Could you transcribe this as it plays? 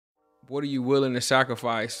what are you willing to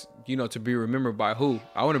sacrifice, to be remembered by who?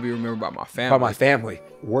 I want to be remembered by my family. By my family.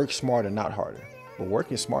 Work smarter, not harder. But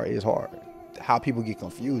working smart is hard. How people get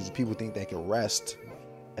confused, people think they can rest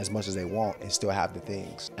as much as they want and still have the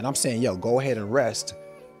things. And I'm saying, go ahead and rest.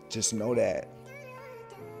 Just know that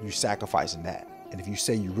you're sacrificing that. And if you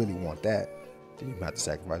say you really want that, then you have to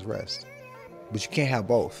sacrifice rest. But you can't have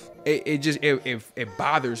both. It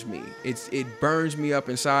bothers me. It burns me up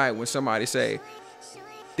inside when somebody say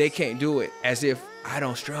they can't do it, as if I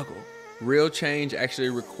don't struggle. Real change actually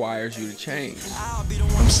requires you to change.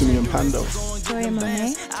 I'm Simeon Pando. Victoria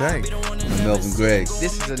Monet. Tank. I'm Melvin Gregg.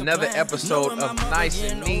 This is another episode of Nice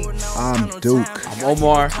and Neat. I'm Duke. I'm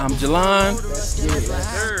Omar. I'm Jalon.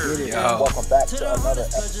 Welcome back to another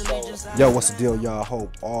episode. Yo, what's the deal, y'all?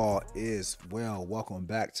 Hope all is well. Welcome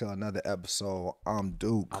back to another episode. I'm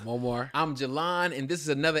Duke. I'm Omar. I'm Jalon, and this is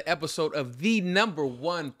another episode of the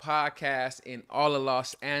 #1 podcast in all of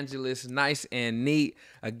Los Angeles, Nice and Neat.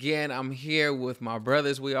 Again, I'm here with my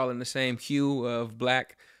brothers. We all in the same hue of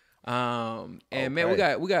black. Man, we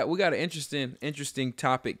got an interesting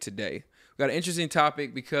topic today. We got an interesting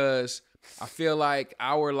topic because I feel like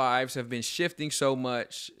our lives have been shifting so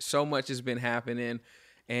much has been happening,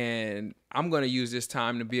 and I'm going to use this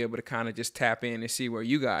time to be able to kind of just tap in and see where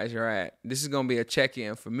you guys are at. This is going to be a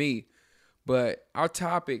check-in for me, but our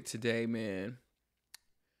topic today, man,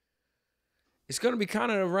 it's going to be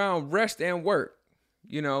kind of around rest and work.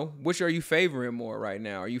 Which are you favoring more right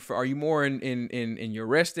now? Are you more in your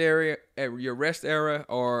rest era,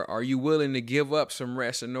 or are you willing to give up some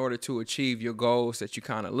rest in order to achieve your goals that you're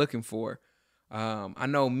kind of looking for? I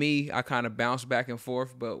know I kind of bounce back and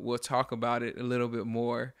forth, but we'll talk about it a little bit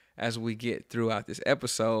more as we get throughout this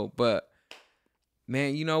episode. But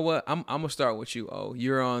man, you know what? I'm gonna start with you. Oh,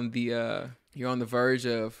 you're on the verge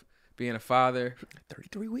of being a father.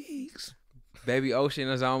 33 weeks. Baby Ocean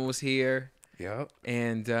is almost here. Yep.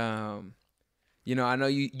 And, I know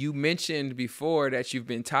you mentioned before that you've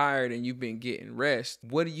been tired and you've been getting rest.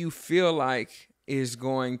 What do you feel like is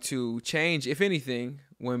going to change, if anything,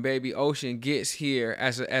 when Baby Ocean gets here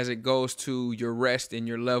as it goes to your rest and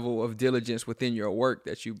your level of diligence within your work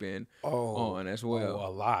that you've been on as well?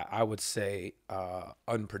 A lot. I would say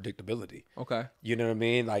unpredictability. Okay. You know what I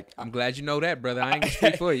mean? Like, I'm glad you know that, brother. I ain't gonna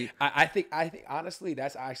speak for you. I think honestly,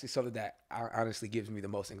 that's actually something that honestly gives me the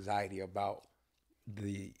most anxiety about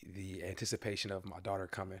the anticipation of my daughter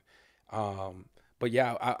coming. But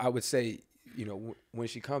yeah, I would say, when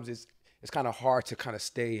she comes, it's kind of hard to kind of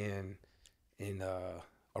stay in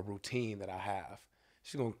a routine that I have.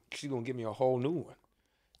 She's gonna give me a whole new one,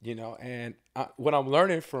 and what I'm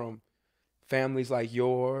learning from families like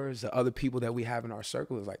yours, the other people that we have in our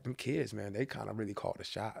circle, is like them kids, man, they kind of really call the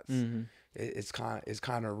shots. Mm-hmm. It's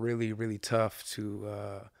kind of really, really tough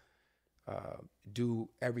to do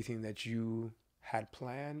everything that you had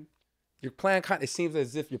planned. Your plan it seems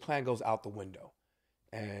as if your plan goes out the window,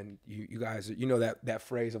 and you guys, that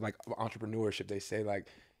phrase of like entrepreneurship. They say like,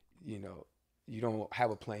 you don't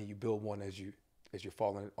have a plan, you build one as you're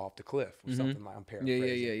falling off the cliff or something like I'm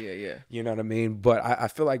paraphrasing. Yeah. You know what I mean? But I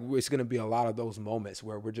feel like it's going to be a lot of those moments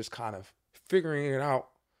where we're just kind of figuring it out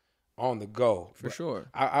on the go. For sure.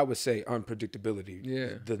 I would say unpredictability.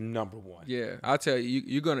 Yeah. The #1. Yeah. I'll tell you,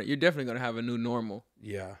 you're definitely going to have a new normal.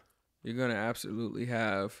 Yeah. You're going to absolutely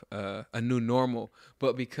have a new normal,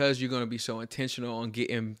 but because you're going to be so intentional on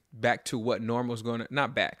getting back to what normal's going to,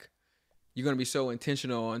 not back, you're going to be so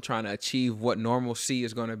intentional on trying to achieve what normalcy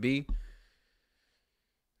is going to be.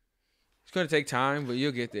 It's going to take time, but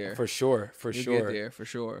you'll get there. For sure. You'll get there, for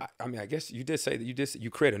sure. I mean, I guess you did say that you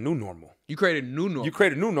create a new normal. You created a new normal. You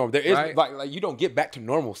create a new normal. There is right? like you don't get back to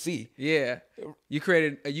normalcy. Yeah. You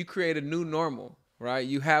create a new normal, right?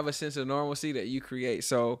 You have a sense of normalcy that you create.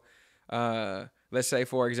 So, let's say,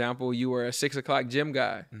 for example, you were a 6 o'clock gym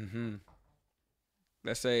guy. Mm-hmm.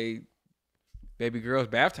 Let's say baby girl's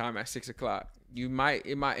bath time at 6 o'clock. It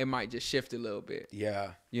might just shift a little bit.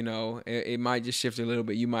 Yeah. It might just shift a little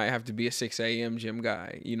bit. You might have to be a 6 a.m. gym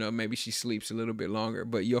guy. Maybe she sleeps a little bit longer,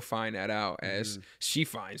 but you'll find that out as she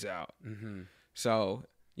finds out. Mm-hmm. So,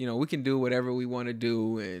 we can do whatever we want to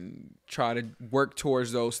do and try to work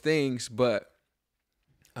towards those things, but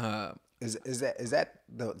Is that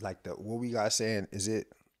the what we guys saying? Is it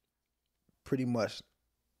pretty much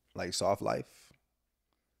like soft life?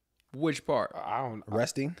 Which part?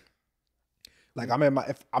 Resting. Like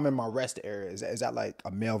if I'm in my rest area. Is that like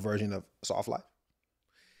a male version of soft life?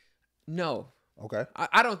 No. Okay.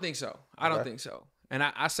 I don't think so. I don't think so. And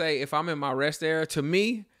I say if I'm in my rest area, to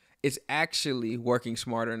me, it's actually working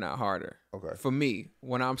smarter, not harder. Okay. For me,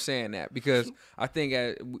 when I'm saying that, because I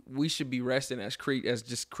think we should be resting as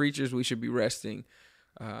just creatures. We should be resting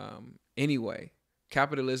Anyway,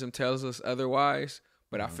 capitalism tells us otherwise,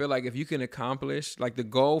 but I feel like if you can accomplish, like the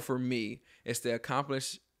goal for me is to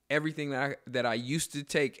accomplish everything that I used to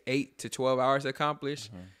take 8 to 12 hours to accomplish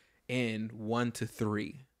in 1 to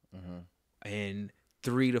 3 and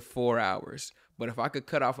 3 to 4 hours. But if I could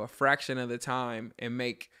cut off a fraction of the time and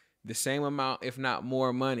make the same amount, if not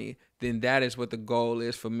more money, then that is what the goal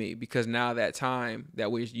is for me. Because now that time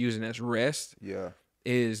that we're using as rest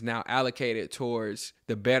is now allocated towards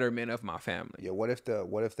the betterment of my family. Yeah. What if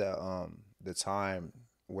the time,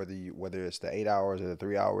 whether it's the 8 hours or the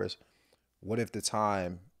 3 hours, what if the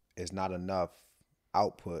time is not enough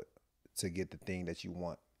output to get the thing that you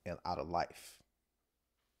want out of life?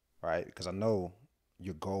 Right? Because I know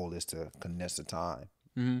your goal is to condense the time,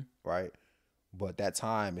 right? But that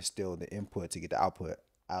time is still the input to get the output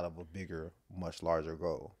out of a bigger, much larger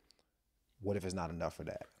goal. What if it's not enough for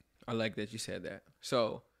that? I like that you said that.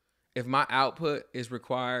 So if my output is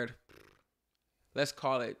required, let's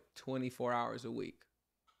call it 24 hours a week.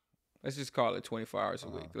 Let's just call it 24 hours a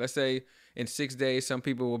week. Let's say in 6 days, some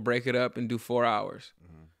people will break it up and do 4 hours.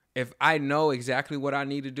 If I know exactly what I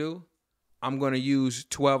need to do, I'm going to use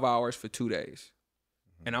 12 hours for 2 days.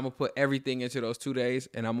 And I'm going to put everything into those 2 days,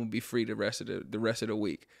 and I'm going to be free the rest of the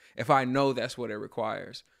week. If I know that's what it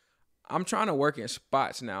requires. I'm trying to work in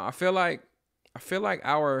spots now. I feel like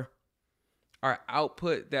our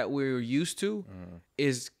output that we're used to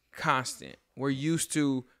is constant. We're used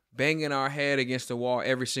to banging our head against the wall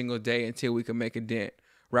every single day until we can make a dent,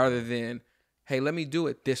 rather than, hey, let me do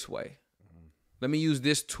it this way. Let me use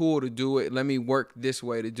this tool to do it. Let me work this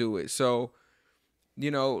way to do it. So,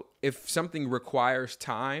 if something requires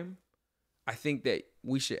time, I think that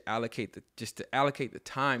we should allocate the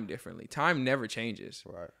time differently. Time never changes.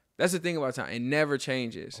 Right. That's the thing about time. It never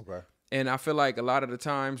changes. Okay. And I feel like a lot of the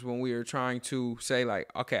times when we are trying to say like,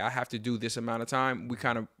 okay, I have to do this amount of time, we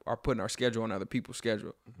kind of are putting our schedule on other people's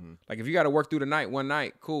schedule. Like if you got to work through the night one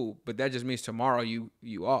night, cool. But that just means tomorrow you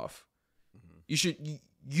off.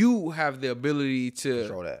 You have the ability to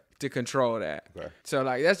control that. Okay. So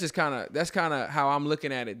like that's kind of how I'm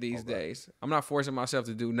looking at it these days. I'm not forcing myself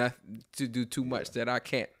to do nothing, to do too much that I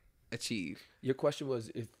can't achieve. Your question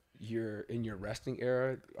was, if you're in your resting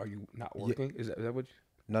era, are you not working? Is that what?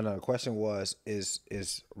 No. The question was, is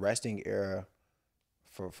resting era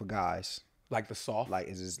for guys Like the soft, like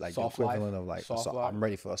is this like the soft equivalent life? of like Soft life? I'm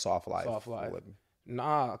ready for a soft life? Soft life. With me.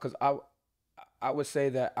 Nah, because I would say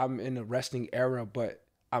that I'm in a resting era, but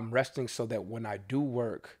I'm resting so that when I do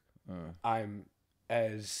work, I'm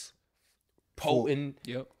as potent,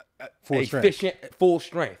 efficient, full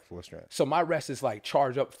strength. Full strength. So my rest is like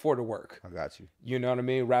charge up for the work. I got you. You know what I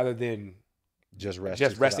mean? Rather than Just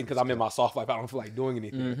resting because I'm in my soft life. I don't feel like doing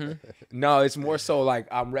anything. No, it's more so like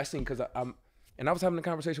I'm resting because I'm. And I was having a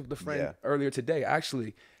conversation with a friend earlier today,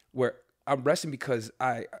 actually, where I'm resting because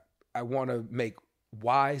I want to make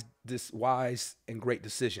wise and great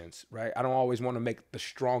decisions, right? I don't always want to make the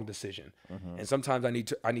strong decision, and sometimes I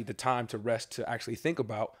need the time to rest to actually think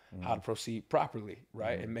about how to proceed properly,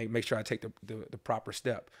 right, and make sure I take the proper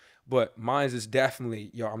step. But mine's is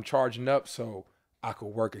definitely, I'm charging up so I could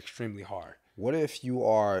work extremely hard. What if you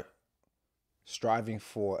are striving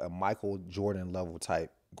for a Michael Jordan level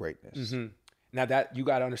type greatness? Now that you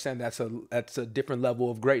got to understand, that's a different level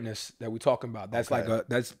of greatness that we're talking about. That's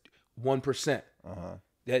that's 1%.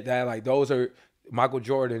 That like those are Michael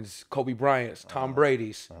Jordan's, Kobe Bryant's, Tom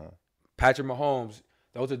Brady's, Patrick Mahomes.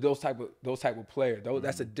 Those are those type of players.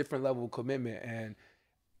 That's a different level of commitment, and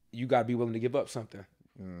you got to be willing to give up something.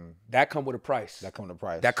 That come with a price. That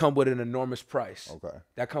come with an enormous price. Okay.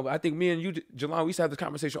 I think me and you, Jelon, we used to have this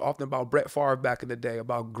conversation often about Brett Favre back in the day,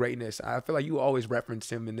 about greatness. I feel like you always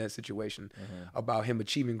reference him in that situation about him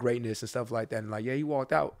achieving greatness and stuff like that. And like, yeah, he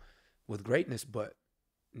walked out with greatness, but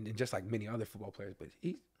just like many other football players, but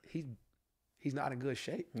he's not in good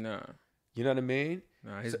shape. No. You know what I mean?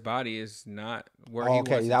 No, his body is not where he wants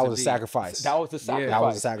it to be. That was a sacrifice. That was the sacrifice. That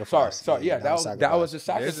was a sacrifice. Sorry. Yeah, that was a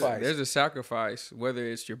sacrifice. There's a sacrifice, whether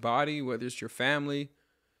it's your body, whether it's your family.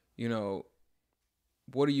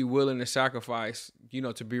 What are you willing to sacrifice,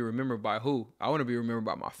 to be remembered by who? I want to be remembered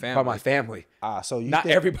by my family. By my family. So you not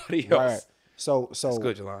everybody else. Right. So that's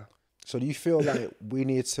good, Jelon. So do you feel like we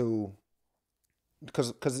need to,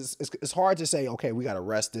 because it's hard to say, okay, we got to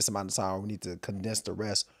rest this amount of time, we need to condense the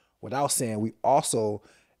rest, without saying we also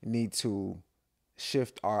need to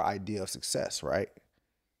shift our idea of success, right?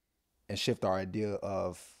 And shift our idea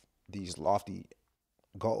of these lofty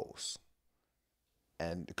goals.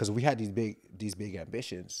 And because we had these big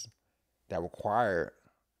ambitions that require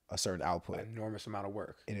a certain output. An enormous amount of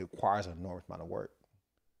work. And it requires an enormous amount of work.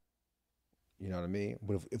 You know what I mean?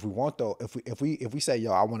 But if we want though, if we say,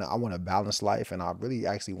 yo, I want a balanced life, and I really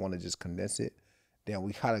actually want to just condense it, then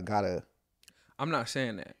we kind of gotta. I'm not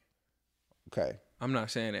saying that. Okay. I'm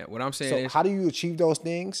not saying that. What I'm saying So is, how do you achieve those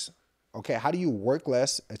things? Okay, how do you work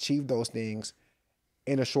less, achieve those things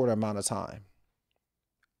in a shorter amount of time?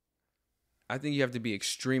 I think you have to be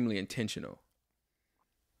extremely intentional.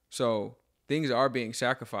 So things are being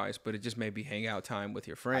sacrificed, but it just may be hangout time with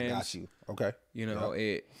your friends. I got you. Okay. You know,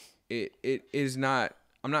 it is not.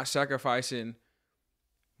 I'm not sacrificing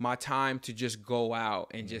my time to just go out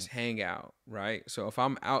and just hang out, right? So if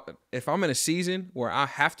I'm in a season where I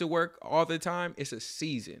have to work all the time, it's a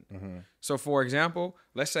season. So for example,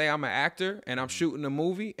 let's say I'm an actor and I'm shooting a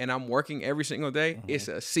movie and I'm working every single day, it's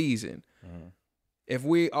a season. If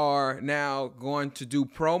we are now going to do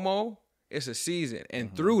promo, it's a season.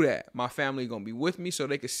 And through that, my family going to be with me so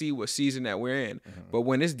they can see what season that we're in. But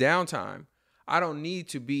when it's downtime, I don't need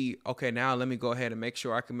to be, okay, now let me go ahead and make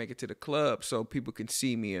sure I can make it to the club so people can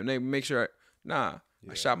see me and they make sure, I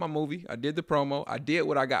shot my movie. I did the promo. I did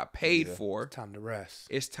what I got paid for. Time to rest.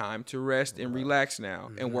 It's time to rest and relax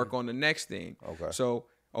now and work on the next thing. Okay. So,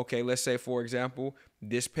 okay, let's say, for example,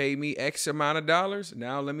 this paid me X amount of dollars.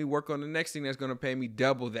 Now let me work on the next thing that's going to pay me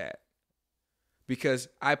double that. Because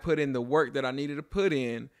I put in the work that I needed to put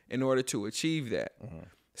in order to achieve that.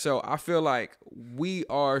 So I feel like we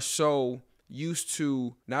are so used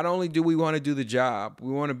to, not only do we want to do the job,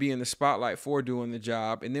 we want to be in the spotlight for doing the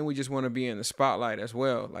job, and then we just want to be in the spotlight as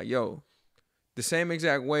well. Like, yo, the same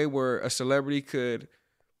exact way where a celebrity could,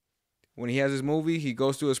 when he has his movie, he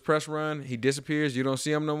goes through his press run, he disappears, you don't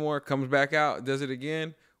see him no more, comes back out, does it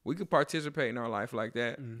again. We could participate in our life like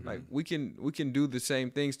that. Like we can do the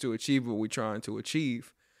same things to achieve what we're trying to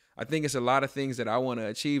achieve. I think it's a lot of things that I want to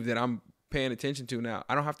achieve that I'm paying attention to now.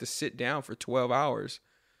 I don't have to sit down for 12 hours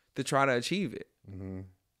to try to achieve it.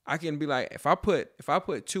 I can be like, if I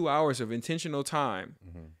put 2 hours of intentional time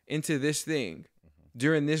into this thing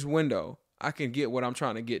during this window, I can get what I'm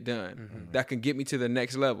trying to get done. That can get me to the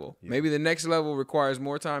next level. Maybe the next level requires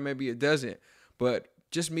more time, maybe it doesn't. But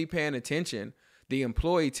just me paying attention, the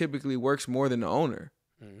employee typically works more than the owner.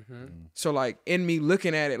 So like in me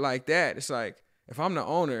looking at it like that, it's like, if I'm the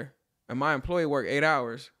owner and my employee work 8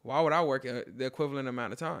 hours, why would I work the equivalent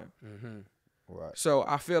amount of time? Right. So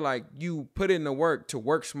I feel like you put in the work to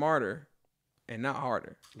work smarter and not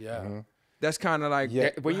harder. Yeah. That's kind of like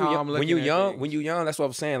When how you I'm looking when you at young, things. when you young, that's what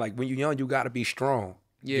I'm saying. Like when you young, you got to be strong.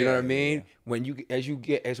 You know what I mean? When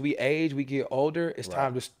as we age, we get older. It's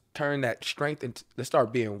time to turn that strength and let's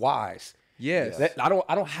start being wise. Yes. I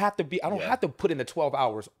don't have to be. I don't have to put in the 12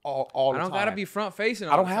 hours all the time. I don't gotta be front facing.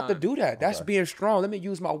 I don't have to do that. That's being strong. Let me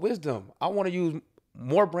use my wisdom. I want to use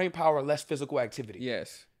more brain power, less physical activity.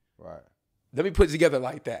 Yes. Right. Let me put it together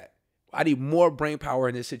like that. I need more brain power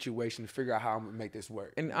in this situation to figure out how I'm gonna make this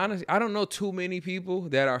work. And honestly, I don't know too many people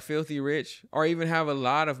that are filthy rich or even have a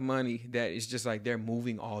lot of money that is just like they're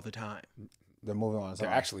moving all the time. They're moving on. They're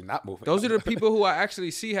actually not moving. Those are the people who I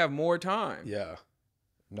actually see have more time. Yeah.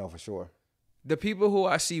 No, for sure. The people who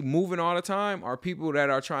I see moving all the time are people that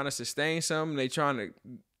are trying to sustain something. They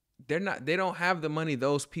don't have the money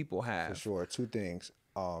those people have. For sure. Two things.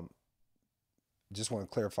 Just want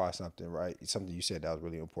to clarify something, right? Something you said that was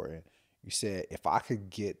really important. You said if I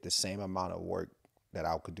could get the same amount of work that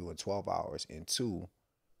I could do in 12 hours in 2,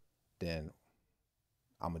 then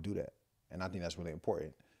I'm going to do that. And I think that's really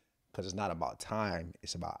important because it's not about time.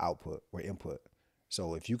 It's about output or input.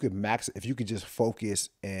 So if you could just focus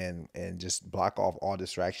and just block off all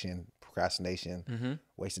distraction, procrastination,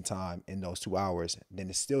 wasting time in those 2 hours, then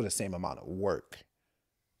it's still the same amount of work.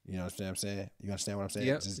 You know what I'm saying? You understand what I'm saying?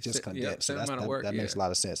 Yep. Just condensed. Same So amount of work, that makes a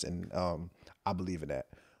lot of sense. And I believe in that.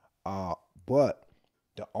 But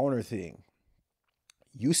the owner thing,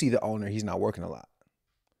 you see the owner, he's not working a lot.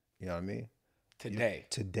 You know what I mean? Today.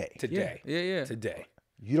 Yeah. Today.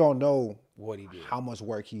 You don't know What he did. how much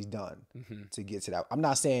work he's done to get to that. I'm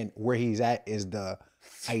not saying where he's at is the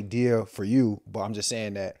idea for you, but I'm just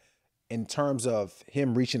saying that in terms of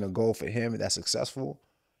him reaching a goal for him that's successful,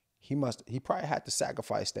 he probably had to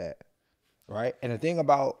sacrifice that, right? And the thing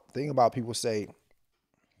about people say,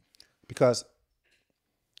 because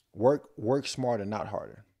work smarter, not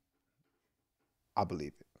harder. I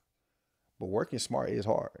believe it, but working smart is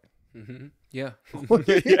hard. Yeah. It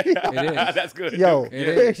is. That's good.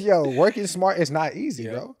 Yo, working smart is not easy,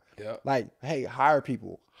 bro. Yep. Like, hey, hire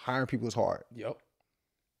people. Hiring people is hard. Yep.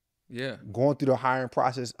 Yeah. Going through the hiring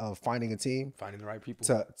process of finding a team Finding the right people.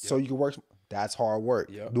 so you can work, that's hard work.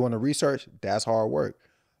 Yep. Doing the research, that's hard work.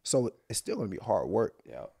 So it's still gonna be hard work.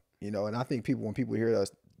 Yep. You know, and I think when people hear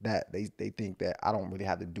us that they think that I don't really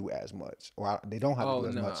have to do as much, or they don't have to do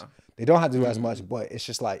as much. nah. They don't have to do as much, but it's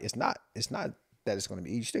just like it's not that it's going to be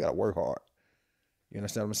easy. You still got to work hard. You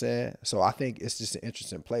understand what I'm saying? So I think it's just an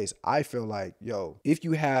interesting place. I feel like, yo, if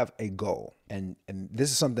you have a goal and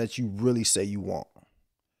this is something that you really say you want,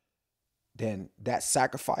 then that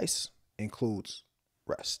sacrifice includes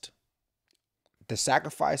rest. The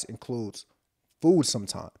sacrifice includes food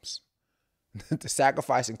sometimes. The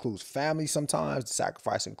sacrifice includes family sometimes. The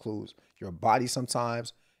sacrifice includes your body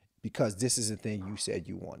sometimes, because this is the thing you said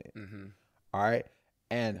you wanted. All right.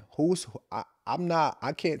 And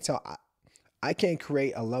I can't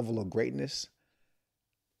create a level of greatness.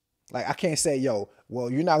 Like, I can't say, yo, well,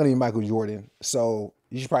 you're not going to be Michael Jordan, so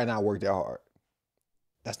you should probably not work that hard.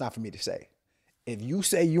 That's not for me to say. If you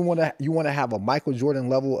say you want to have a Michael Jordan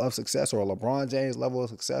level of success, or a LeBron James level of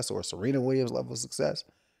success, or a Serena Williams level of success,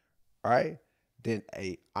 all right, then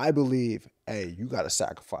I believe, you got to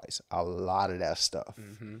sacrifice a lot of that stuff.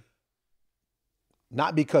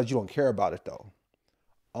 Not because you don't care about it, though.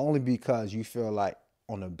 Only because you feel like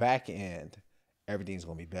on the back end, everything's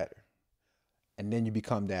going to be better. And then you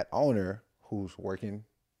become that owner who's working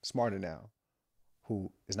smarter now,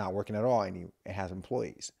 who is not working at all and has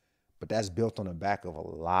employees. But that's built on the back of a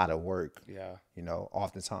lot of work,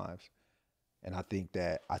 oftentimes. And I think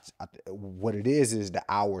that what it is the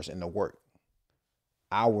hours and the work.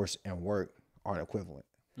 Hours and work aren't equivalent.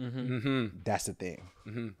 That's the thing.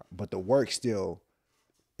 But the work still,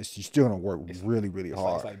 you're still gonna work really, really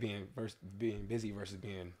hard. It's like being busy versus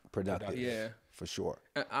being productive. Yeah, for sure.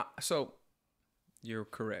 So you're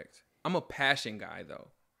correct. I'm a passion guy, though,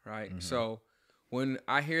 right? So when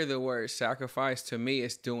I hear the word sacrifice, to me,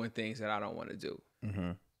 it's doing things that I don't want to do.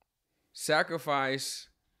 Sacrifice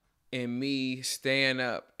in me staying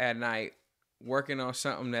up at night, working on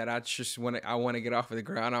something that I want to get off of the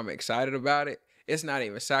ground. I'm excited about it. It's not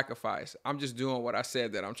even sacrifice. I'm just doing what I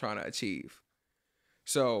said that I'm trying to achieve.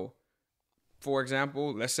 So, for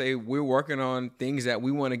example, let's say we're working on things that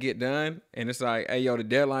we want to get done, and it's like, hey, yo, the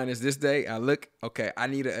deadline is this day. I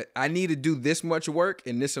need to do this much work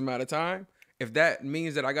in this amount of time. If that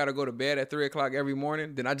means that I got to go to bed at 3 o'clock every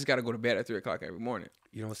morning, then I just got to go to bed at 3 o'clock every morning.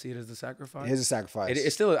 You don't see it as a sacrifice? It is a sacrifice.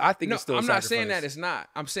 It's still. I think it's still. I'm a not sacrifice. saying that it's not.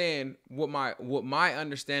 I'm saying what my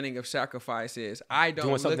understanding of sacrifice is. I don't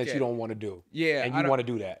doing something look that at you don't want to do. Yeah, and you want to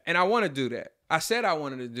do that. And I want to do that. I said I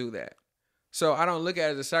wanted to do that. So I don't look at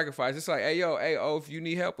it as a sacrifice. It's like, hey, if you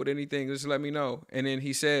need help with anything, just let me know. And then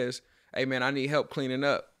he says, hey, man, I need help cleaning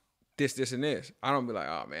up this, and this. I don't be like,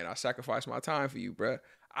 oh, man, I sacrificed my time for you, bruh.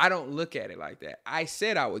 I don't look at it like that. I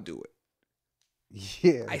said I would do it.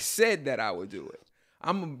 Yeah. I said that I would do it.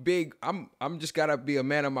 I'm just gotta be a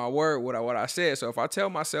man of my word what I said. So if I tell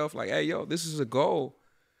myself like, hey, this is a goal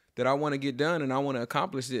that I want to get done and I want to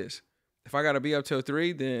accomplish this. If I gotta be up till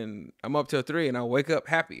 3, then I'm up till 3 and I wake up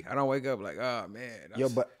happy. I don't wake up like, oh man.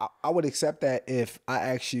 But I would accept that if I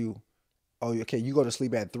ask you, oh, okay, you go to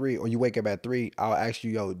sleep at 3 or you wake up at 3, I'll ask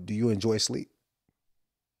you, do you enjoy sleep?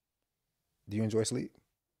 Do you enjoy sleep?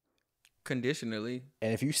 Conditionally.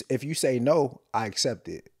 And if you say no, I accept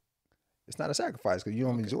it. It's not a sacrifice because you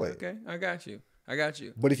don't enjoy it. Okay, I got you.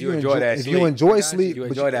 But if you enjoy that if sleep. you enjoy You sleep,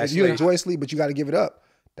 enjoy that if you sleep. enjoy sleep, but you got to give it up,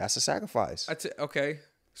 that's a sacrifice. Okay.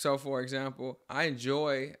 So for example, I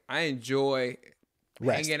enjoy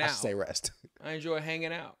Rest. hanging I out. should say rest. I enjoy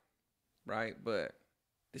hanging out, right? But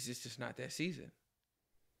this is just not that season.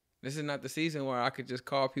 This is not the season where I could just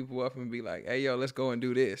call people up and be like, hey, let's go and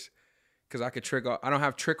do this. Because I could trick off. I don't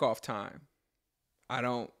have trick off time. I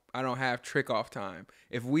don't have trick off time.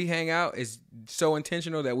 If we hang out, it's so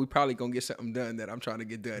intentional that we probably gonna get something done that I'm trying to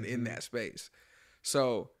get done in that space.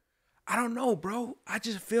 So I don't know, bro. I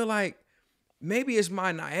just feel like maybe it's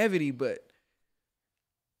my naivety, but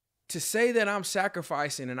to say that I'm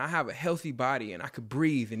sacrificing and I have a healthy body and I could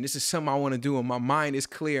breathe and this is something I want to do and my mind is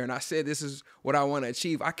clear and I said this is what I want to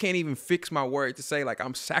achieve, I can't even fix my word to say like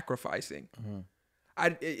I'm sacrificing.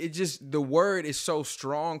 The word is so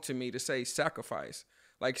strong to me to say sacrifice.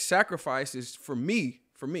 Like sacrifice is for me,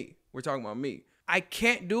 we're talking about me. I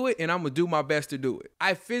can't do it and I'm gonna do my best to do it.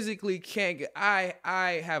 I physically can't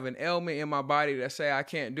I have an ailment in my body that say I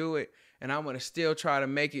can't do it and I'm gonna still try to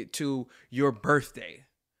make it to your birthday.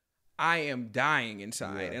 I am dying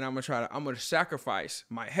inside and I'm gonna sacrifice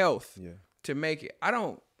my health to make it. I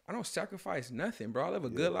don't sacrifice nothing, bro. I live a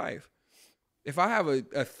good life. If I have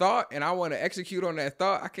a thought and I want to execute on that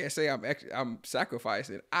thought, I can't say I'm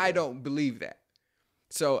sacrificing. I don't believe that.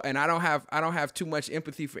 So, and I don't have too much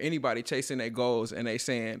empathy for anybody chasing their goals and they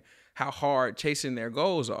saying how hard chasing their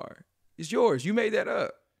goals are. It's yours. You made that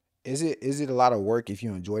up. Is it a lot of work if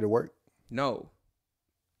you enjoy the work? No.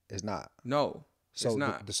 It's not. No. So It's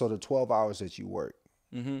not. so the 12 hours that you work,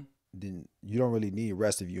 Mm-hmm. then you don't really need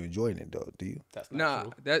rest if you're enjoying it, though, do you? That's not Nah,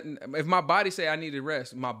 true. that if my body say I need to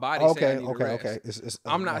rest, my body say I need to rest. Okay. It's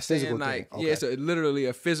I'm a not physical saying like thing. yeah, it's literally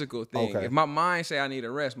a physical thing. Okay. If my mind say I need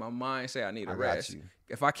a rest, my mind say I need a I got rest. you.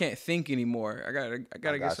 If I can't think anymore, I gotta I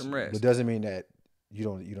get got some you. rest. But doesn't mean that you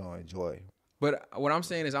don't enjoy But what I'm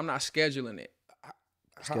saying is I'm not scheduling it.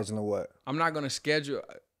 scheduling what? I'm not gonna schedule.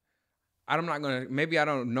 I'm not gonna. Maybe I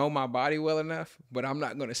don't know my body well enough, but I'm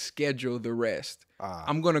not gonna schedule the rest.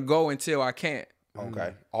 I'm gonna go until I can't.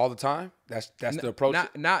 Okay. All the time. That's the approach.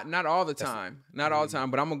 Not all the time. Not all the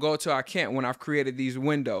time. But I'm gonna go till I can't when I've created these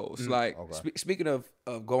windows. Like Speaking of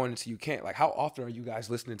going into you can't, like, how often are you guys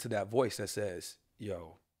listening to that voice that says,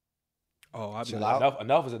 "Yo, I've Chill been out.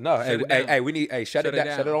 enough is enough. Shut Hey, it down. hey, we need. Hey, shut it down.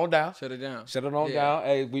 Shut it on down. Shut it down. Shut it on Yeah. down.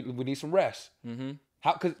 Hey, we need some rest. Mm-hmm.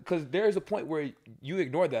 How? Because there's a point where you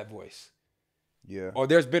ignore that voice, Yeah. or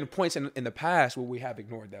there's been points in the past where we have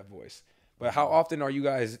ignored that voice. But how often are you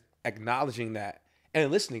guys acknowledging that and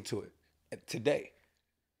listening to it today?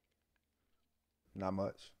 Not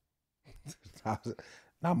much.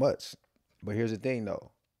 Not much. But here's the thing, though,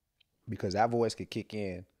 because that voice could kick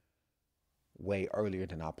in way earlier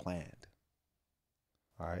than I planned.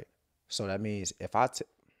 All right. So that means if I'm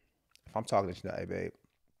talking to you, hey babe,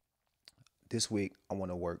 this week I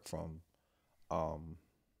want to work from,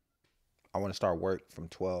 I want to start work from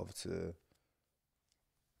 12 to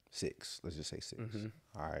 6. Let's just say 6.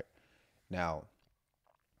 All right. Now,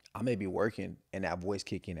 I may be working and that voice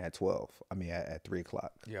kick in at 12. I mean at 3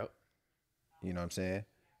 o'clock. Yep. You know what I'm saying?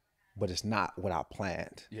 But it's not what I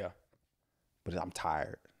planned. Yeah. But I'm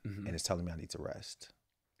tired and it's telling me I need to rest.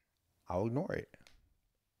 I'll ignore it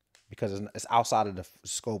because it's outside of the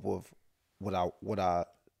scope of what I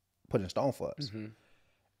put in stone for us.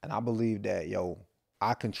 And I believe that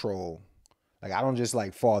I control. Like I don't just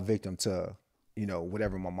like fall victim to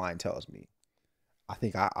whatever my mind tells me. I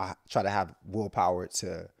think I try to have willpower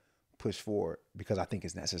to push forward because I think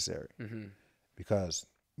it's necessary. Because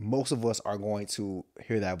most of us are going to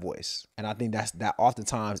hear that voice. And I think that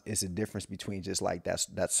oftentimes is a difference between just like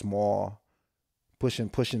that small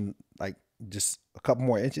pushing like just a couple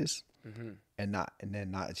more inches and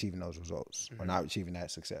then not achieving those results or not achieving that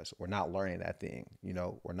success or not learning that thing,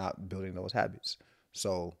 or not building those habits.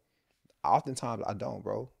 So oftentimes I don't,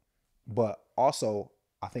 bro. But also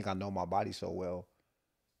I think I know my body so well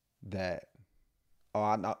that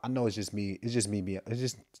I know it's just me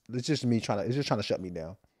trying to shut me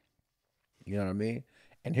down. You know what I mean?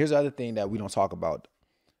 And here's the other thing that we don't talk about.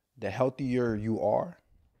 The healthier you are,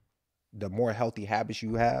 the more healthy habits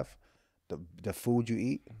you have, the food you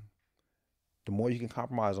eat, the more you can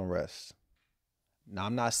compromise on rest. Now,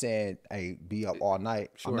 I'm not saying, hey, be up all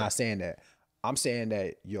night. Sure. I'm not saying that. I'm saying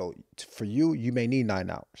that, for you may need 9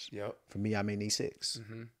 hours. Yep. For me, I may need 6.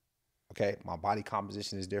 Okay? My body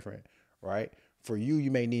composition is different, right? For you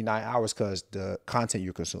may need 9 hours because the content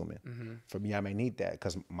you're consuming. For me, I may need that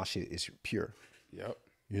because my shit is pure. Yep.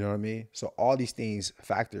 You know what I mean? So all these things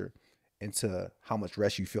factor into how much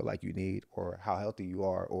rest you feel like you need or how healthy you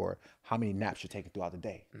are or how many naps you're taking throughout the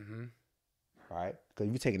day. Right? Because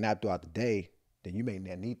if you take a nap throughout the day, then you may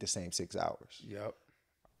not need the same 6 hours. Yep.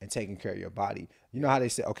 And taking care of your body. You know how they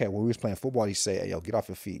say, okay, when we was playing football, they say, hey, yo, get off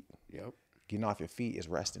your feet. Yep. Getting off your feet is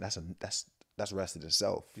resting. That's resting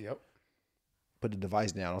itself. Yep. Put the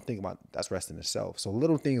device down. Don't think about that's resting itself. So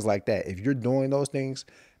little things like that. If you're doing those things,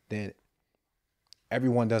 then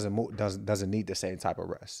everyone doesn't need the same type of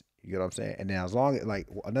rest. You know what I'm saying? And then as long as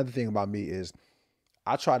another thing about me is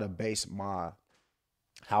I try to base how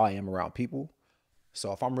I am around people.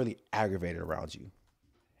 So if I'm really aggravated around you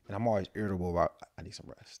and I'm always irritable about, I need some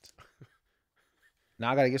rest.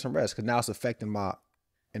 Now I got to get some rest because now it's affecting my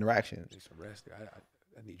interactions. I need some rest.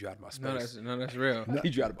 I need you out of my space. No, that's real. I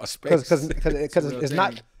need you out of my space. Because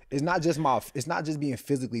it's not just being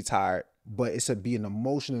physically tired, but it's being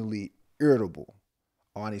emotionally irritable.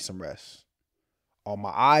 Oh, I need some rest. On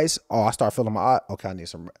my eyes, I start feeling my eye. Okay, I need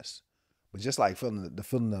some rest. But just like feeling the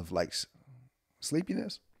feeling of like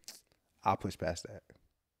sleepiness, I'll push past that.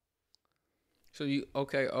 So I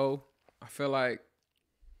feel like,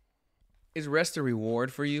 is rest a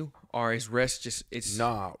reward for you, or is rest just it's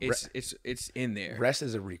in there? Rest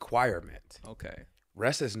is a requirement. Okay.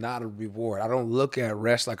 Rest is not a reward. I don't look at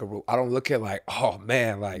rest like I don't look at like, oh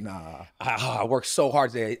man, like I worked so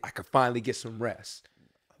hard today, I could finally get some rest.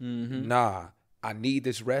 Nah, I need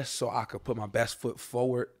this rest so I could put my best foot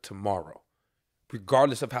forward tomorrow,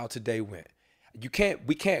 regardless of how today went. We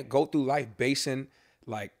can't go through life basing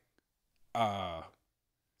like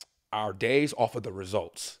our days off of the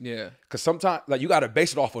results. Yeah. Because sometimes, like, you got to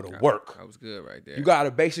base it off of the work. That was good right there. You got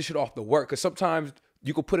to base this shit off the work. Because sometimes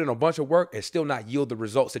you can put in a bunch of work and still not yield the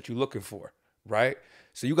results that you're looking for, right?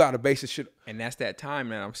 So you got to base this shit. And that's that time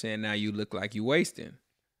that I'm saying now you look like you wasting.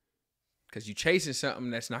 Because you chasing something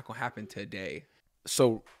that's not going to happen today.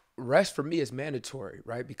 So rest for me is mandatory,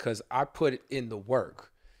 right? Because I put it in the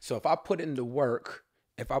work. So if I put in the work,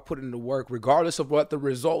 regardless of what the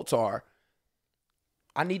results are,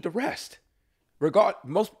 I need to rest.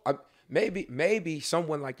 Maybe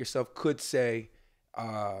someone like yourself could say,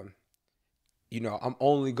 I'm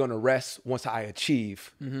only gonna rest once I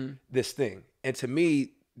achieve this thing. And to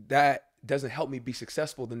me, that doesn't help me be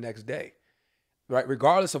successful the next day, right?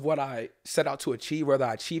 Regardless of what I set out to achieve, whether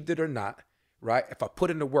I achieved it or not, right? If I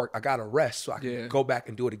put in the work, I gotta rest so I can go back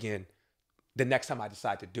and do it again the next time I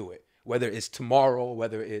decide to do it. Whether it's tomorrow,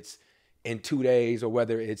 whether it's in 2 days, or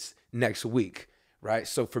whether it's next week, right?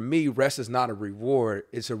 So for me, rest is not a reward,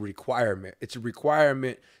 it's a requirement. It's a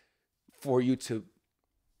requirement for you to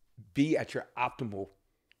be at your optimal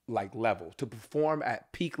level, to perform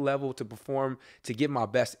at peak level, to give my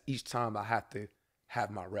best each time I have to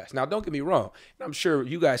have my rest. Now, don't get me wrong, and I'm sure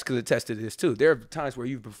you guys could attest to this too. There are times where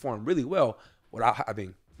you've performed really well without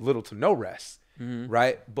having little to no rest,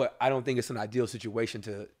 right? But I don't think it's an ideal situation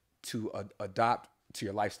to adopt to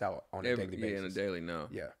your lifestyle on a daily basis. Yeah, on a daily, no.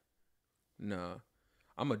 Yeah. No.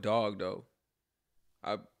 I'm a dog though.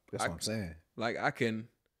 That's what I'm saying. Like I can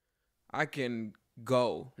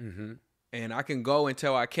go and I can go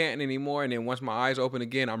until I can't anymore. And then once my eyes open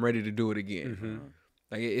again, I'm ready to do it again.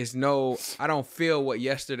 Like I don't feel what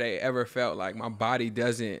yesterday ever felt like. My body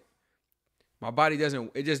doesn't,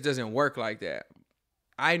 it just doesn't work like that.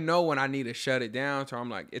 I know when I need to shut it down. So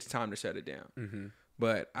I'm like, it's time to shut it down.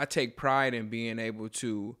 But I take pride in being able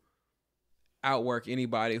to outwork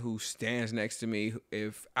anybody who stands next to me.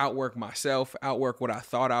 If outwork myself, outwork what I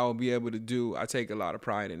thought I would be able to do, I take a lot of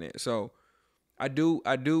pride in it. So I do.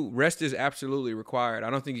 Rest is absolutely required. I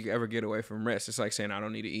don't think you can ever get away from rest. It's like saying I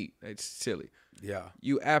don't need to eat. It's silly. Yeah.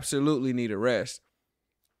 You absolutely need a rest.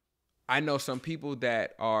 I know some people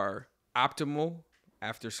that are optimal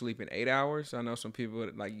after sleeping 8 hours. I know some people,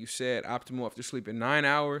 like you said, optimal after sleeping 9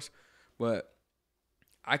 hours. But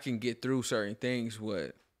I can get through certain things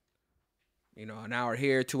with, an hour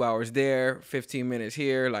here, 2 hours there, 15 minutes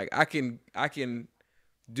here. Like I can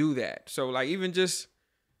do that. So like even just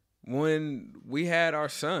when we had our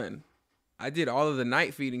son, I did all of the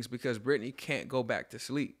night feedings because Brittany can't go back to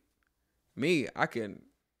sleep. Me, I can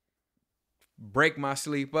break my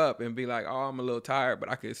sleep up and be like, oh, I'm a little tired, but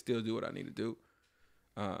I can still do what I need to do.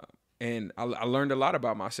 And I learned a lot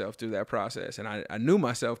about myself through that process. And I knew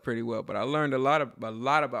myself pretty well, but I learned a lot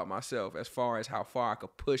about myself as far as how far I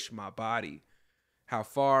could push my body, how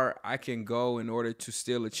far I can go in order to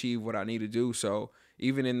still achieve what I need to do. So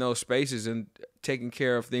even in those spaces and taking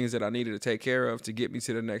care of things that I needed to take care of to get me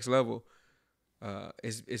to the next level,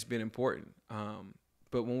 it's been important.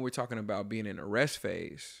 But when we're talking about being in a rest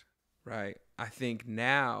phase, right, I think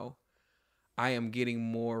now I am getting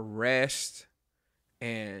more rest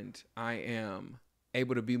and I am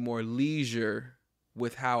able to be more leisure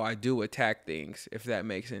with how I do attack things, if that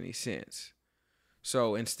makes any sense.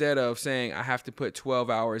 So instead of saying I have to put 12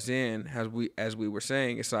 hours in, as we were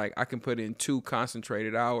saying, it's like I can put in 2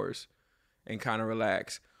 concentrated hours and kind of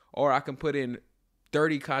relax. Or I can put in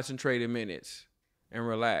 30 concentrated minutes and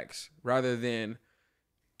relax rather than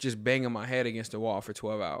just banging my head against the wall for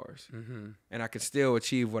 12 hours. And I can still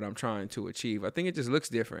achieve what I'm trying to achieve. I think it just looks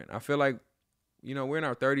different. I feel like, we're in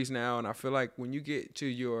our 30s now, and I feel like when you get to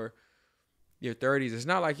your 30s, it's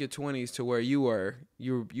not like your 20s to where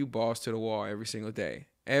you balls to the wall every single day.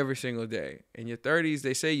 In your 30s,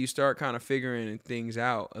 they say you start kind of figuring things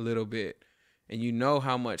out a little bit, and you know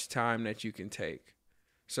how much time that you can take.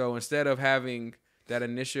 So instead of having that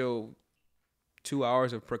initial 2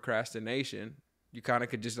 hours of procrastination, you kind of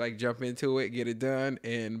could just like jump into it, get it done,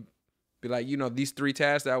 and be like, these 3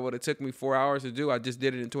 tasks that would have took me 4 hours to do, I just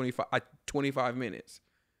did it in 25 minutes.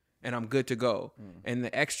 And I'm good to go. And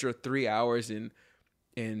the extra 3 hours in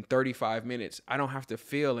 35 minutes, I don't have to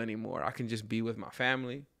feel anymore. I can just be with my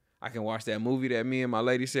family. I can watch that movie that me and my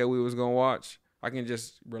lady said we was going to watch. I can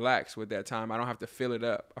just relax with that time. I don't have to fill it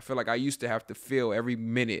up. I feel like I used to have to fill every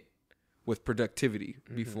minute with productivity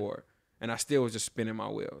before. And I still was just spinning my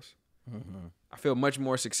wheels. I feel much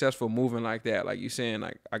more successful moving like that. Like you saying,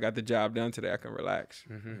 like, I got the job done today. I can relax.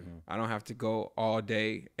 I don't have to go all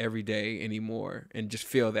day, every day anymore and just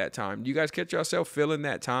feel that time. Do you guys catch yourself feeling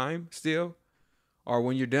that time still? Or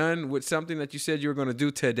when you're done with something that you said you were going to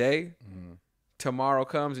do today, tomorrow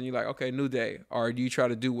comes and you're like, okay, new day. Or do you try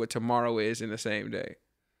to do what tomorrow is in the same day?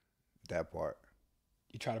 That part.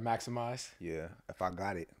 You try to maximize. Yeah. If I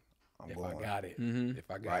got it, I'm If going. I got it. Mm-hmm.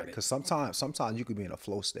 If I got Right. it. Because sometimes you could be in a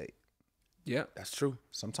flow state. Yeah. That's true.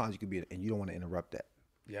 Sometimes you could be, and you don't want to interrupt that.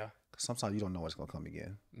 Yeah. Because sometimes you don't know what's gonna come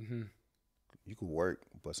again. Mm-hmm. You could work,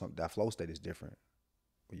 but that flow state is different.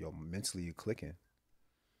 But mentally you're clicking.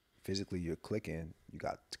 Physically you're clicking. You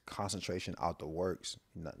got concentration out the works.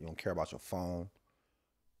 You don't care about your phone.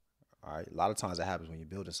 All right. A lot of times that happens when you're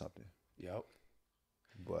building something. Yep.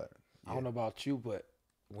 But I don't know about you, but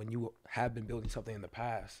when you have been building something in the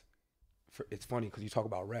past, it's funny because you talk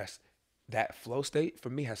about rest. That flow state for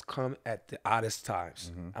me has come at the oddest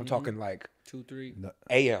times. I'm talking like 2, 3.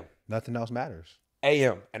 a.m. nothing else matters.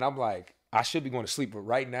 a.m. And I'm like, I should be going to sleep, but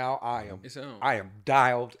right now It's on. I am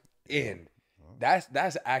dialed in.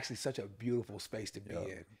 That's actually such a beautiful space to be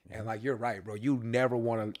in. And like you're right, bro. You don't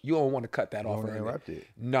want to cut that off. Don't interrupt it.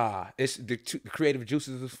 Nah, it's the creative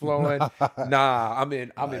juices is flowing. Nah, I'm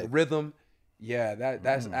in rhythm. Yeah,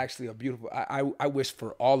 that's actually a beautiful. I wish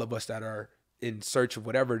for all of us that are in search of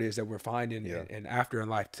whatever it is that we're finding and after in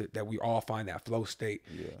life that we all find that flow state,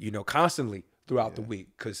 constantly throughout the week,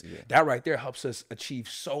 because that right there helps us achieve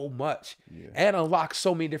so much and unlock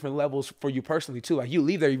so many different levels for you personally too. Like you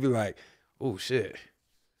leave there, you be like, oh shit,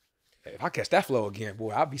 if I catch that flow again, boy,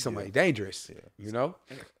 I'll be somebody dangerous. You know?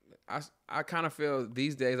 I kind of feel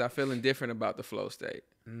these days I feel indifferent about the flow state.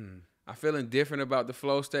 I feel indifferent about the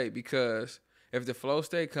flow state because if the flow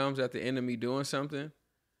state comes at the end of me doing something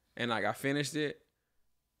and like I finished it,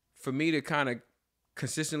 for me to kind of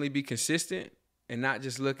consistently be consistent and not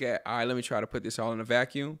just look at, all right, let me try to put this all in a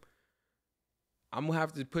vacuum, I'm going to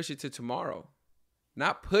have to push it to tomorrow.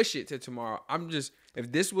 Not push it to tomorrow.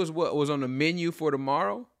 If this was what was on the menu for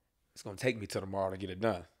tomorrow, it's gonna take me till tomorrow to get it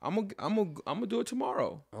done. I'm gonna do it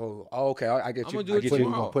tomorrow. Oh, okay. I get you. I'm gonna do it I get you.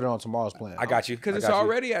 tomorrow. Put it on tomorrow's plan. I got you. Because it's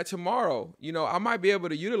already at tomorrow. You know, I might be able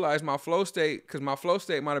to utilize my flow state because my flow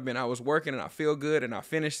state might have been I was working and I feel good and I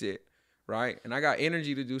finished it, right? And I got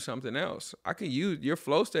energy to do something else. I can use your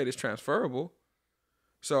flow state is transferable.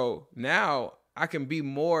 So now I can be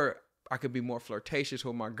more flirtatious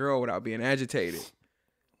with my girl without being agitated.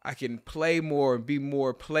 I can play more and be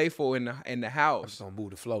more playful in the I'm house. just gonna move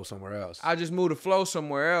the flow somewhere else. I just move the flow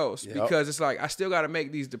somewhere else because it's like I still got to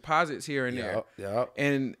make these deposits here and there. Yep.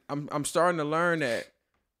 And I'm starting to learn that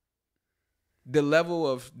the level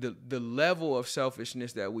of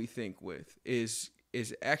selfishness that we think with is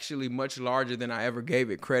actually much larger than I ever gave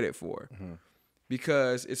it credit for.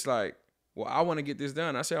 Because it's like, well, I want to get this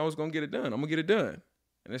done. I said I was gonna get it done. I'm gonna get it done.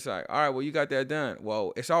 And it's like, all right, well, you got that done.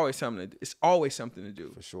 Well, it's always something to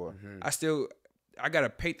do. For sure. I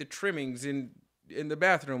gotta paint the trimmings in the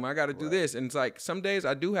bathroom. I gotta do this. And it's like some days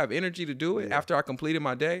I do have energy to do it after I completed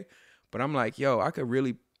my day. But I'm like, yo, I could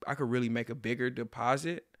really make a bigger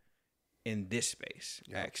deposit in this space,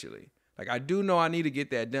 actually. Like I do know I need to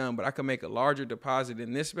get that done, but I could make a larger deposit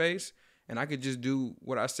in this space and I could just do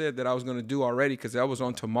what I said that I was gonna do already because that was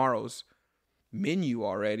on tomorrow's menu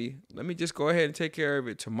already. Let me just go ahead and take care of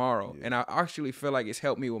it tomorrow. And I actually feel like it's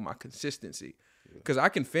helped me with my consistency because I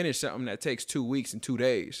can finish something that takes 2 weeks and 2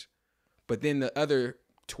 days, but then the other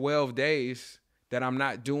 12 days that I'm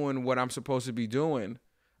not doing what I'm supposed to be doing,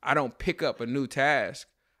 I don't pick up a new task.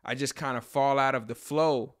 I just kind of fall out of the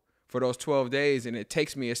flow for those 12 days and it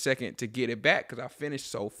takes me a second to get it back because I finished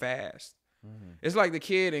so fast. It's like the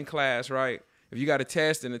kid in class, right? If you got a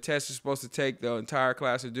test and the test is supposed to take the entire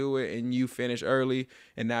class to do it and you finish early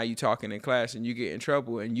and now you talking in class and you get in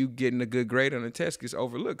trouble and you getting a good grade on the test gets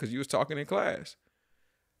overlooked because you was talking in class.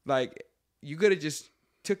 Like you could have just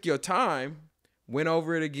took your time, went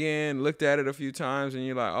over it again, looked at it a few times and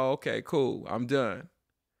you're like, oh, okay, cool, I'm done.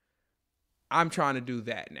 I'm trying to do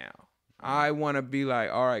that now. I want to be like,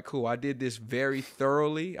 all right, cool, I did this very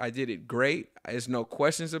thoroughly. I did it great. There's no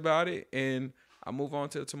questions about it and I move on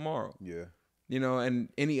till tomorrow. Yeah. You know, and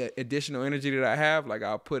any additional energy that I have, like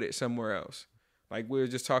I'll put it somewhere else. Like we were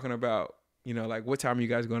just talking about, you know, like what time are you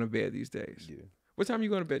guys going to bed these days? Yeah. What time are you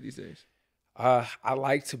going to bed these days? I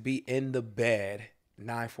like to be in the bed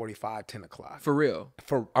 9:45, 10 o'clock. For real?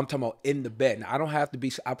 I'm talking about in the bed. Now, I don't have to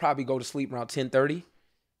be. I probably go to sleep around 10:30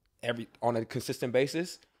 on a consistent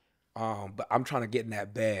basis. But I'm trying to get in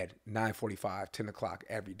that bed 9:45, 10 o'clock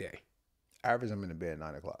every day. Average, I'm in the bed at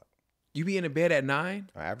 9 o'clock. You be in the bed at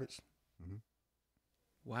 9? Average.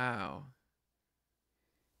 Wow.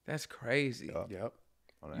 That's crazy. Yep.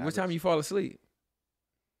 What time you fall asleep?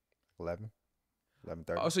 11:30.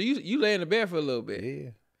 Oh, so you lay in the bed for a little bit.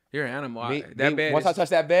 Yeah. You're an animal. Once I touch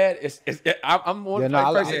that bed, I'm one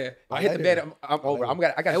person. I hit the bed, I'm over. I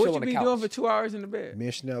got to chill on the couch. What you be doing for 2 hours in the bed? Me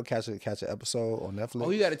and Chanel catch an episode on Netflix.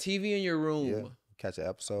 Oh, you got a TV in your room. Yeah. catch an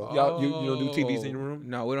episode. Y'all, you don't do TVs in your room?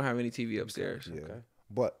 No, we don't have any TV upstairs. Yeah. Okay.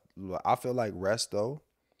 But look, I feel like rest though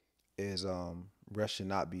is rest should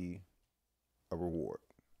not be a reward.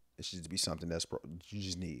 It should be something you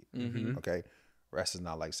just need. Mm-hmm. Okay, rest is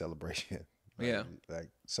not like celebration. Like, Yeah. like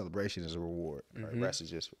celebration is a reward. Right? Mhm. Rest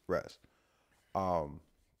is just rest.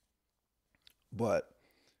 But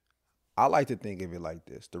I like to think of it like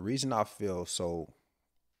this. The reason I feel so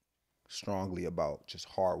strongly about just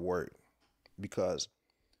hard work, because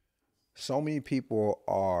so many people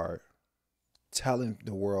are telling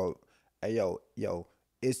the world, hey, yo,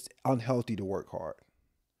 it's unhealthy to work hard.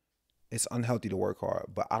 It's unhealthy to work hard.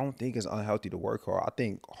 But I don't think it's unhealthy to work hard. I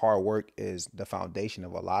think hard work is the foundation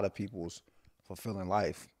of a lot of people's fulfilling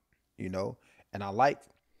life, you know? And I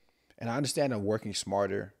understand that working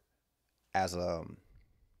smarter as a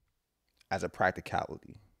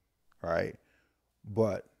practicality, right?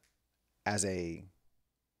 But as a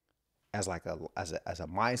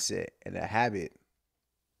mindset and a habit,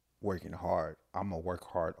 working hard, I'm gonna work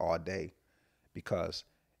hard all day because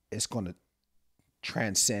it's gonna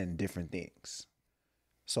transcend different things.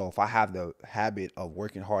 So if I have the habit of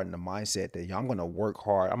working hard in the mindset that I'm gonna work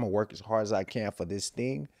hard, I'm gonna work as hard as I can for this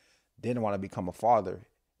thing, then when I become a father,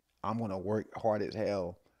 I'm gonna work hard as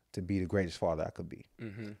hell to be the greatest father I could be.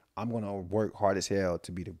 Mm-hmm. I'm gonna work hard as hell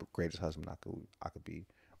to be the greatest husband I could be.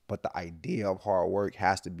 But the idea of hard work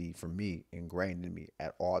has to be, for me, ingrained in me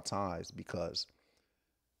at all times, because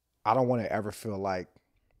I don't want to ever feel like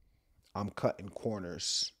I'm cutting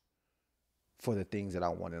corners for the things that I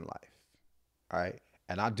want in life. All right.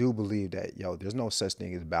 And I do believe that, there's no such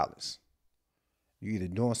thing as balance. You're either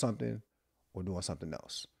doing something or doing something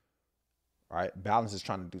else. All right. Balance is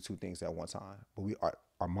trying to do two things at one time, but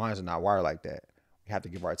our minds are not wired like that. We have to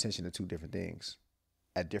give our attention to two different things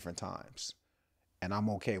at different times. And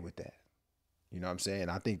I'm okay with that. You know what I'm saying?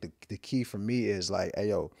 I think the key for me is like,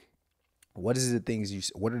 hey, what are the things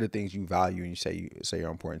you value and you say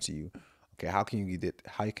are important to you? Okay, how can you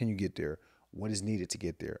get there? What is needed to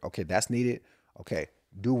get there? Okay, that's needed. Okay,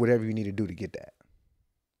 do whatever you need to do to get that.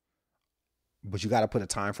 But you got to put a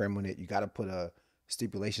time frame on it. You got to put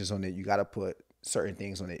stipulations on it. You got to put certain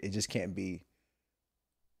things on it. It just can't be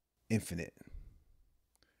infinite.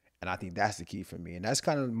 And I think that's the key for me. And that's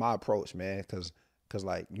kind of my approach, man. Cause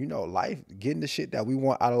like, life, getting the shit that we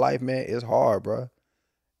want out of life, man, is hard, bro.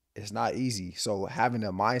 It's not easy. So having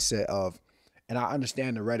a mindset of, and I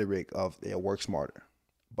understand the rhetoric of work smarter,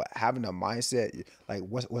 but having a mindset, like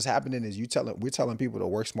what's happening is we're telling people to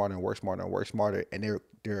work smarter and work smarter and work smarter. And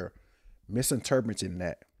they're misinterpreting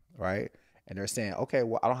that, right? And they're saying, okay,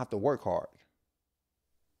 well, I don't have to work hard.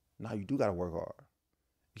 No, you do got to work hard.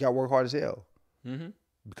 You got to work hard as hell. Mm-hmm.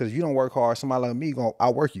 Because if you don't work hard, somebody like me gonna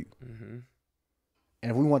outwork you. Mm-hmm.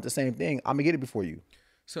 And if we want the same thing, I'm gonna get it before you.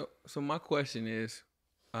 So my question is,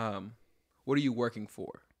 what are you working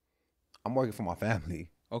for? I'm working for my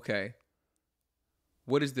family. Okay.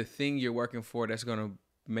 What is the thing you're working for that's gonna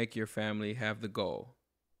make your family have the goal?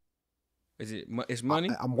 Is it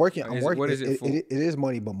money? I'm working. What is it for? It is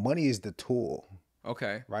money, but money is the tool.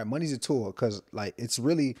 Okay. Right? Money's a tool, because like it's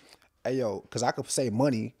really, because I could say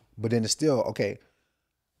money, but then it's still, okay,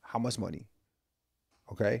 how much money?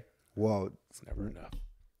 Okay. Well, It's never enough.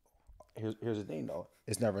 Here's the thing though.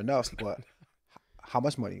 It's never enough, but how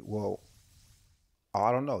much money? Well,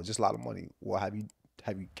 I don't know. Just a lot of money. Well, have you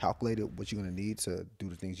calculated what you're gonna need to do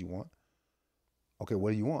the things you want? Okay,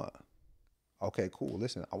 what do you want? Okay, cool.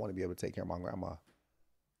 Listen, I want to be able to take care of my grandma.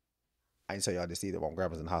 I didn't tell y'all this either. My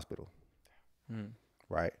grandma's in the hospital.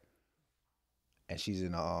 Right? And she's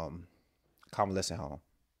in a convalescent home.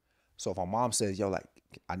 So if my mom says, like,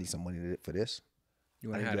 I need some money for this, You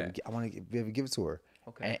want to have that? I want to be able to give it to her.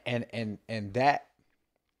 Okay. And that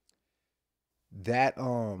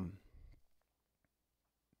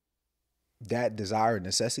desire and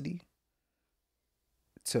necessity,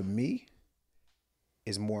 to me,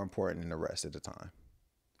 is more important than the rest of the time.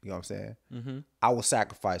 You know what I'm saying? Mm-hmm. I will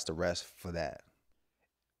sacrifice the rest for that.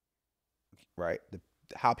 Right?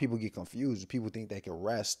 How people get confused, people think they can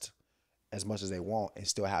rest as much as they want and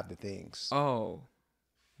still have the things. Oh,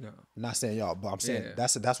 no. I'm not saying y'all, but I'm saying Yeah.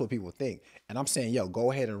 that's what people think. And I'm saying,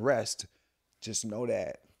 go ahead and rest. Just know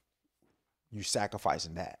that you're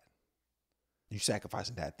sacrificing that. You're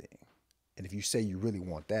sacrificing that thing. And if you say you really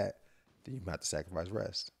want that, then you have to sacrifice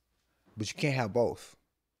rest. But you can't have both.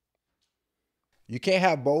 You can't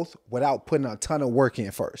have both without putting a ton of work in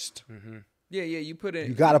first. Mm-hmm. Yeah, you put in.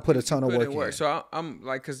 You got to put a ton of work in. So I'm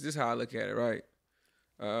like, because this is how I look at it, right?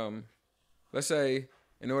 Let's say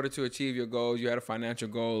in order to achieve your goals, you had a financial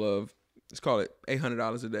goal of, let's call it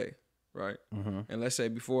 $800 a day, right? Mm-hmm. And let's say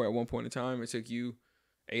before, at one point in time, it took you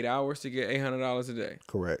 8 hours to get $800 a day,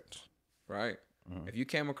 Correct. right? If you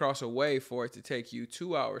came across a way for it to take you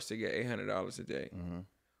 2 hours to get $800 a day,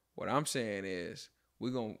 what I'm saying is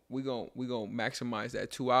we gonna maximize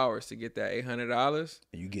that 2 hours to get that $800.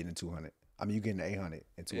 And you getting the 200. I mean, you getting the 800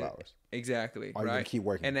 in 2 hours. Exactly. Or you right. gonna keep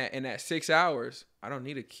working. And that 6 hours, I don't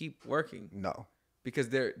need to keep working No. because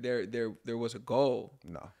there was a goal.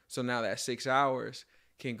 No. So now that 6 hours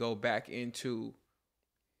can go back into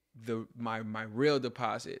my real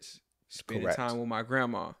deposits. Spending Correct. time with my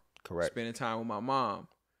grandma. Correct. Spending time with my mom.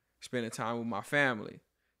 Spending time with my family.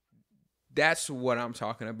 That's what I'm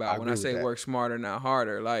talking about when I say work smarter, not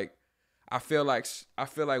harder. Like I feel like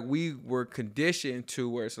we were conditioned to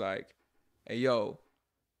where it's like, hey yo,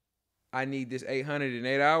 I need this 800 in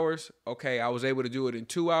 8 hours. Okay, I was able to do it in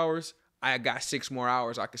 2 hours. I got 6 more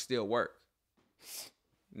hours I could still work.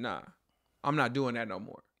 Nah, I'm not doing that no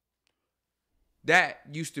more. That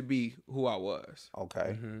used to be who I was.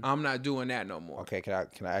 Okay. I'm not doing that no more. Okay. Can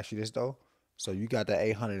I ask you this though? So you got that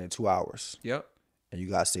 800 in 2 hours. Yep. And you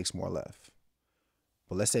got 6 more left.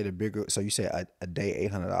 But let's say so you say a day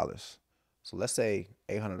 $800. So let's say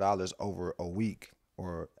 $800 over a week,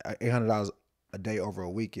 or $800 a day over a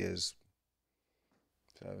week is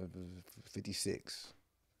 56.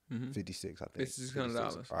 56, I think.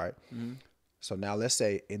 $5,600. All right. So now let's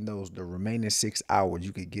say in the remaining 6 hours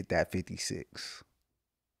you could get that 56,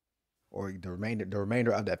 or the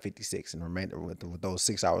remainder of that 56, and the remainder with those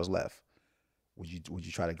 6 hours left. Would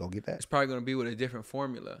you try to go get that? It's probably going to be with a different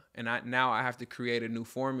formula, and now I have to create a new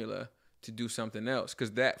formula to do something else,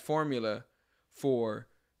 because that formula for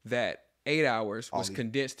that 8 hours was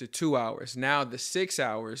condensed to 2 hours. Now the 6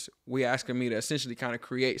 hours, we asking me to essentially kind of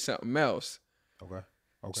create something else. Okay.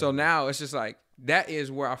 So now it's just like, that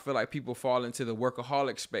is where I feel like people fall into the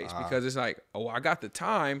workaholic space, because it's like, oh, I got the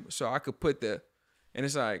time, so I could put and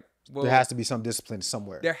it's like, well, there has to be some discipline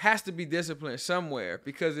somewhere. There has to be discipline somewhere,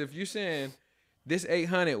 because if you're saying this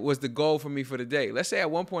 800 was the goal for me for the day, let's say at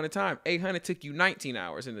one point in time, 800 took you 19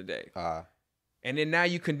 hours in the day. And then now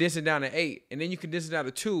you condense it down to 8, and then you condense it down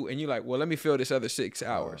to 2, and you're like, well, let me fill this other 6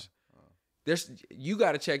 hours. You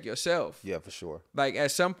got to check yourself. Yeah, for sure. Like at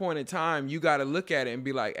some point in time, you got to look at it and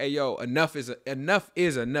be like, hey, yo, enough is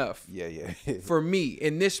enough. Yeah. For me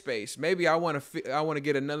in this space. Maybe I want to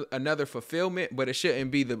get another fulfillment, but it shouldn't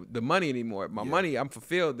be the money anymore. My money, I'm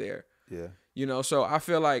fulfilled there. Yeah. You know, so I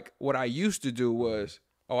feel like what I used to do was,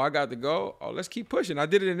 oh, I got to go. Oh, let's keep pushing. I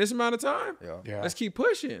did it in this amount of time. Yeah. Let's keep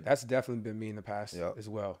pushing. That's definitely been me in the past as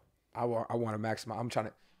well. I want to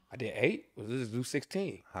maximize. I did 8. Let's do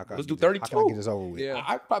 16. Let's do 32. How can I get this over with? Yeah.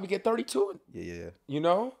 I'd probably get 32. Yeah. You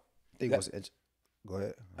know? Go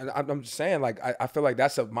ahead. And I'm just saying, like, I feel like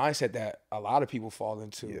that's a mindset that a lot of people fall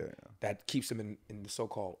into that keeps them in the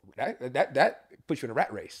so-called, that puts you in a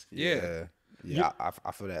rat race. Yeah,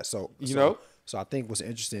 I feel that. So I think what's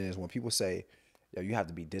interesting is when people say, yo, you have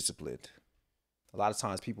to be disciplined. A lot of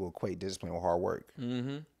times people equate discipline with hard work.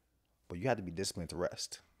 But you have to be disciplined to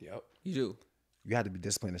rest. Yep. You do. You have to be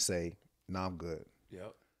disciplined to say, nah, I'm good.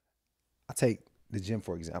 Yep. I take the gym,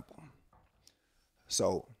 for example.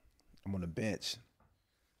 So I'm on the bench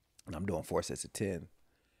and I'm doing 4 sets of 10.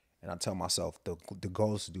 And I tell myself the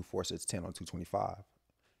goal is to do 4 sets of 10 on 225.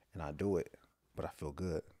 And I do it, but I feel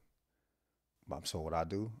good. So what I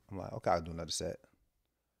do, I'm like, okay, I'll do another set.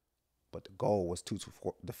 But the goal was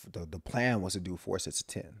the plan was to do 4 sets of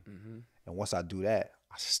 10. And once I do that,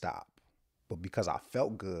 I stop. But because I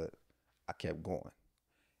felt good, I kept going.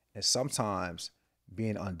 And sometimes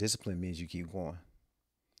being undisciplined means you keep going.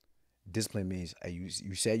 Discipline means, hey,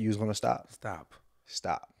 you said you was gonna stop.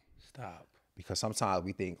 Stop. Because sometimes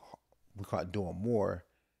we think we're doing more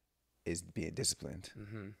is being disciplined.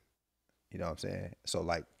 You know what I'm saying? So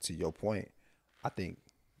like, to your point, I think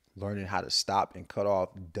learning how to stop and cut off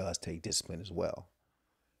does take discipline as well.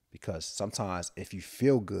 Because sometimes if you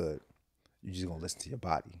feel good, you're just gonna listen to your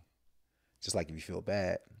body. Just like if you feel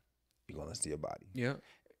bad, you're gonna listen to your body. Yeah.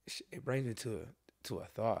 It brings me to a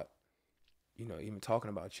thought, you know, even talking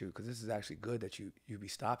about you, because this is actually good that you be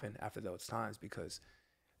stopping after those times, because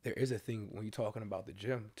there is a thing when you're talking about the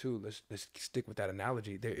gym too. Let's stick with that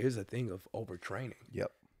analogy. There is a thing of overtraining.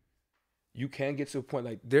 Yep. You can get to a point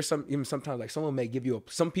like there's sometimes like someone may give you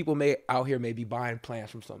some people may out here may be buying plans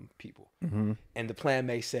from some people, and the plan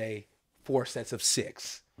may say 4 sets of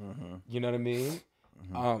 6. You know what I mean?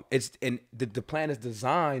 The plan is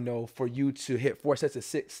designed though for you to hit 4 sets of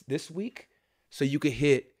 6 this week, so you could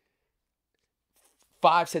hit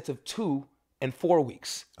 5 sets of 2 in 4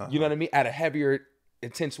 weeks. You know what I mean? At a heavier,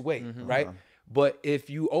 intense weight, right? But if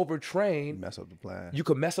you overtrain, Mess up the plan. you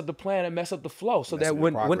could mess up the plan and mess up the flow. So Mess that up the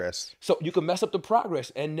when progress. so you can mess up the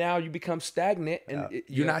progress, and now you become stagnant, and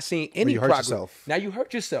you're not seeing When any you hurt progress. yourself. Now you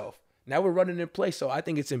hurt yourself. Now we're running in place. So I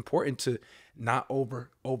think it's important to not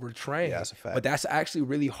overtrain. Yeah, that's a fact. But that's actually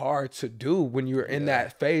really hard to do when you're in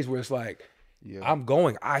that phase where it's like, Yeah. I'm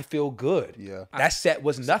going, I feel good. Yeah. That set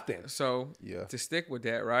was nothing. So Yeah. to stick with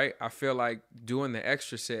that, right? I feel like doing the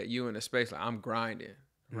extra set, you in the space, like I'm grinding,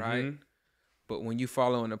 right? Mm-hmm. But when you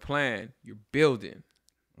following a plan, you're building.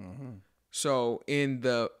 Mm-hmm. So in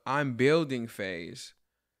the I'm building phase,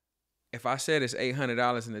 if I said it's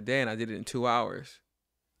 $800 in a day and I did it in 2 hours,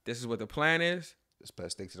 this is what the plan is. Just better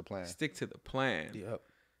stick to the plan. Stick to the plan. Yep.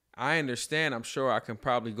 I understand. I'm sure I can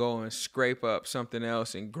probably go and scrape up something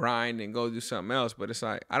else and grind and go do something else. But it's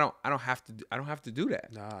like I don't have to do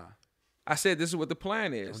that. Nah. I said this is what the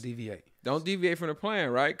plan is. Don't deviate. Don't deviate from the plan,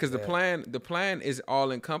 right? Because the plan is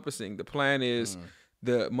all encompassing. The plan is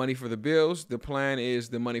the money for the bills. The plan is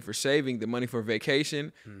the money for saving, the money for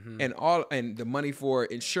vacation, and the money for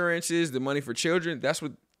insurances, the money for children. That's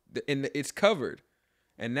what it's covered.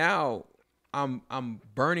 And now I'm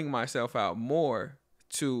burning myself out more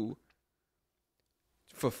to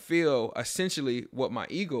fulfill essentially what my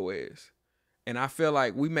ego is. And I feel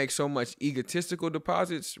like we make so much egotistical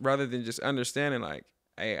deposits rather than just understanding like,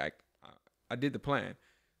 hey, I did the plan.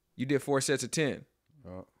 You did 4 sets of 10.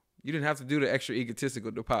 You didn't have to do the extra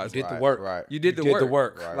egotistical deposit. You did the work. Right. You did the did work. the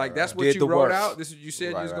work. Right, Like that's right. what Did you the wrote work. out. This is what you said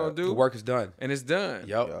you was gonna do. The work is done. And it's done.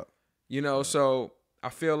 Yep. Yep. You know, so I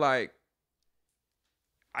feel like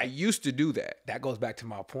I used to do that. That goes back to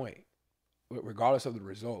my point. Regardless of the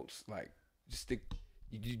results, like just stick.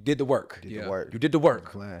 You did the work. Did Yeah. the work. You did the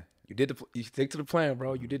work. Plan. You stick to the plan,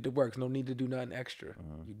 bro. You did the work. There's no need to do nothing extra.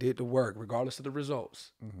 You did the work, regardless of the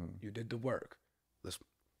results. You did the work.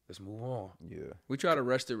 Let's move on. Yeah. We try to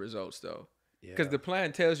rush the results though. Yeah. Because the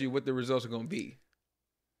plan tells you what the results are gonna be.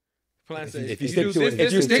 Plan says if you do stick to this, it, this,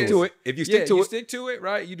 if you this, stick this. to it, if you stick to you it, stick to it,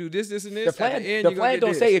 right? You do this, this, and this. the plan. At the end, The you're gonna plan get don't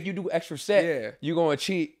this. say if you do extra set, Yeah. you're gonna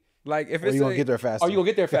cheat. Like if Or it's you gonna get there faster. Or you gonna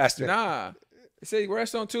get there faster. Nah. It says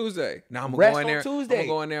rest on Tuesday. Now I'm gonna Rest go in on there. Tuesday. I'm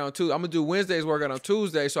gonna go in there on Tuesday. I'm gonna do Wednesday's workout on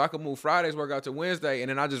Tuesday so I can move Friday's workout to Wednesday, and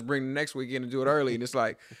then I just bring the next weekend and do it early. And it's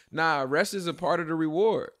like, nah, rest is a part of the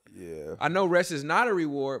reward. Yeah. I know rest is not a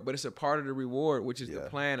reward, but it's a part of the reward, which is the Yeah.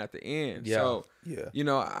 plan at the end. Yeah. So Yeah. you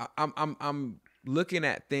know, I'm looking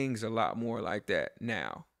at things a lot more like that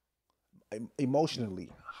now. Emotionally,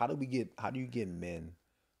 how do you get men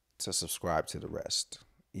to subscribe to the rest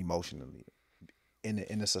emotionally in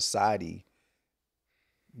a society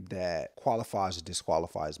that qualifies or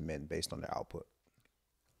disqualifies men based on their output?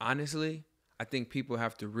 Honestly, I think people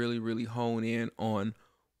have to really, really hone in on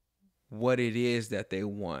what it is that they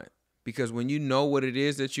want. Because when you know what it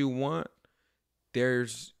is that you want,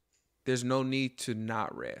 there's no need to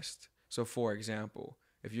not rest. So for example,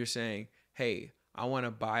 if you're saying, hey, I want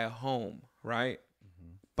to buy a home, right?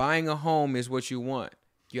 Buying a home is what you want.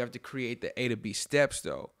 You have to create the A to B steps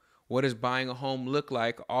though. What does buying a home look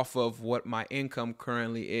like off of what my income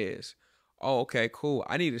currently is? Oh, okay, cool.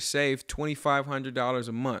 I need to save $2,500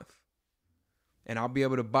 a month. And I'll be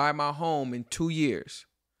able to buy my home in 2 years.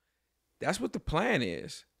 That's what the plan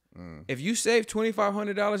is. If you save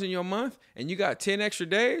 $2,500 in your month and you got 10 extra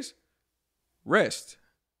days, rest.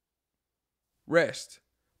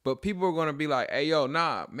 But people are going to be like, hey, yo,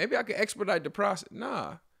 nah, maybe I can expedite the process.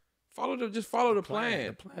 Nah, just follow the plan.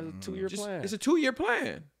 The plan is a 2-year plan. It's a 2-year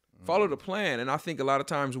plan. Follow the plan. And I think a lot of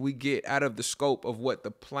times we get out of the scope of what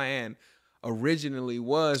the plan originally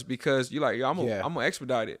was because you're like, yo, I'm gonna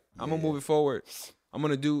expedite it. I'm gonna move it forward. I'm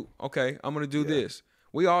gonna do this.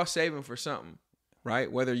 We all saving for something,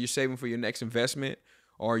 right? Whether you're saving for your next investment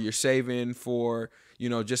or you're saving for,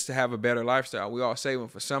 just to have a better lifestyle. We all saving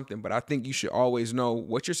for something, but I think you should always know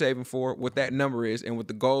what you're saving for, what that number is, and what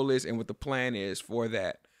the goal is, and what the plan is for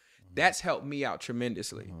that. That's helped me out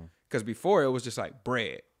tremendously. Because before it was just like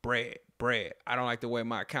bread. I don't like the way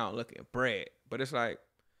my account looking, bread. But it's like,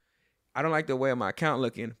 I don't like the way my account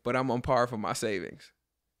looking, but I'm on par for my savings.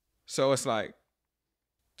 So it's like,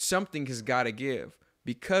 something has got to give.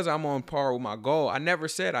 Because I'm on par with my goal, I never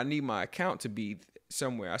said I need my account to be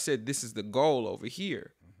somewhere. I said this is the goal over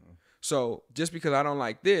here. So just because I don't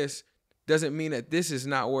like this doesn't mean that this is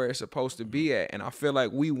not where it's supposed to be at. And I feel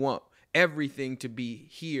like we want everything to be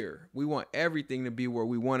here. We want everything to be where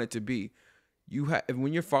we want it to be.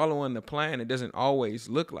 When you're following the plan, it doesn't always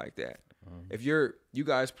look like that. If you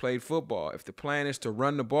guys played football, if the plan is to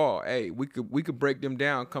run the ball, hey, we could break them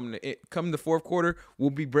down. Come the fourth quarter, we'll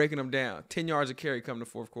be breaking them down. 10 yards of carry come the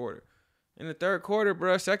fourth quarter. In the third quarter,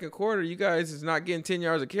 bro, second quarter, you guys is not getting 10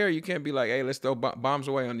 yards of carry. You can't be like, hey, let's throw bombs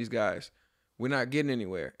away on these guys. we're not getting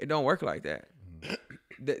anywhere. It don't work like that.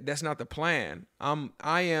 That's not the plan.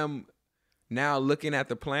 I am now looking at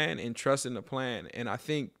the plan and trusting the plan. And I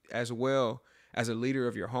think as well as a leader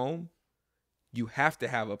of your home, you have to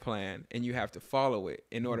have a plan and you have to follow it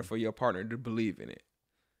in order for your partner to believe in it.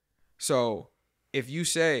 So if you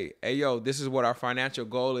say, hey, yo, this is what our financial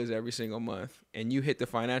goal is every single month, and you hit the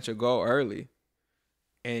financial goal early,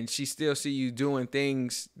 and she still see you doing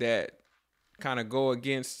things that kind of go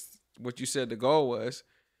against what you said the goal was,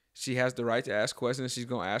 she has the right to ask questions. She's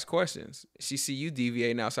going to ask questions. She see you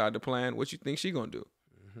deviating outside the plan. What you think she going to do?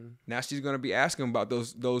 Now she's going to be asking about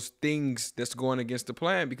those things that's going against the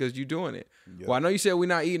plan because you're doing it. Yep. Well, I know you said we're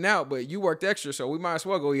not eating out, but you worked extra, so we might as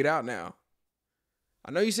well go eat out now.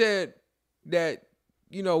 I know you said that,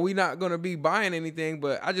 you know, we're not going to be buying anything,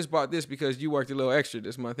 but I just bought this because you worked a little extra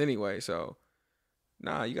this month anyway. So,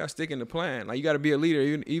 nah, you got to stick in the plan. Like, you got to be a leader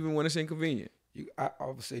even when it's inconvenient. I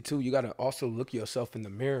would say, too, you got to also look yourself in the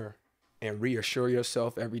mirror and reassure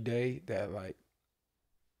yourself every day that, like,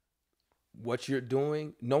 what you're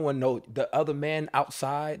doing, no one knows. The other man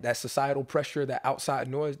outside, that societal pressure, that outside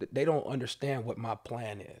noise, they don't understand what my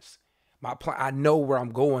plan is. My plan, I know where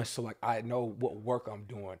I'm going, so like I know what work I'm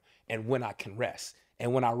doing and when I can rest.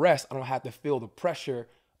 And when I rest, I don't have to feel the pressure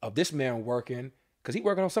of this man working because he's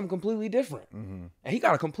working on something completely different. And he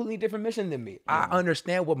got a completely different mission than me. I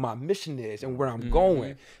understand what my mission is and where I'm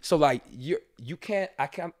going. So like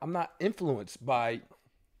I'm not influenced by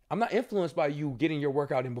you getting your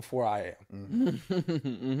workout in before I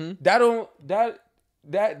am.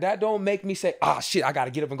 That don't make me say, shit, I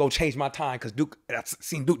gotta get up and go change my time because Duke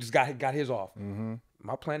just got his off.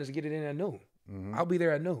 My plan is to get it in at noon. I'll be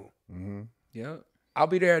there at noon. Yeah. I'll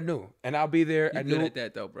be there at noon, and I'll be there at noon. You're good at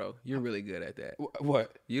that though, bro. You're really good at that.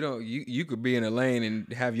 What? You could be in a lane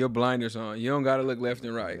and have your blinders on. You don't gotta look left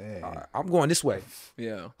and right. I'm going this way.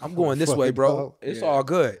 Yeah. I'm going this way, bro. It's all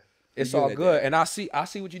good. It's all good. And I see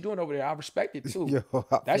what you're doing over there. I respect it too.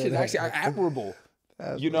 That shit's actually admirable.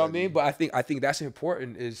 You know what I mean? But I think that's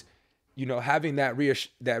important is, you know, having that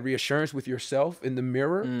reassurance with yourself in the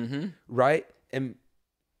mirror, right? And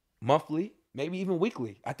monthly, maybe even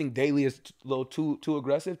weekly. I think daily is a little too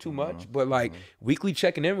aggressive, too much. But like weekly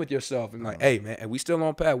checking in with yourself and like, hey man, and we still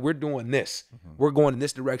on path. We're doing this. We're going in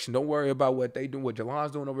this direction. Don't worry about what they do, what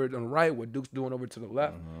Jalan's doing over on the right, what Duke's doing over to the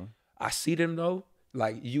left. I see them though.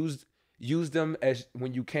 Like use them as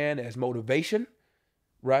when you can as motivation,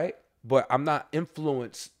 right? But I'm not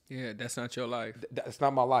influenced. Yeah, that's not your life. That's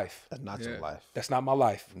not my life. That's not your life. That's not my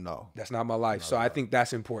life. No. That's not my life. So I think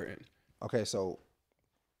that's important. Okay, so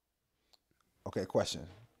question.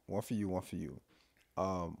 One for you.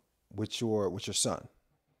 With your son.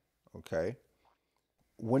 Okay.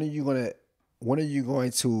 When are you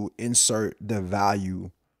going to insert the value?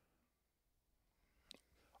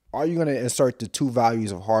 Are you going to insert the two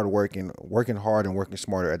values of working hard and working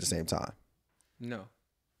smarter at the same time? No.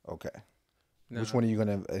 Okay. No. Which one are you going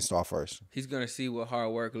to install first? He's going to see what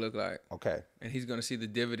hard work look like. Okay. And he's going to see the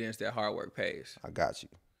dividends that hard work pays. I got you.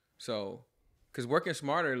 So, because working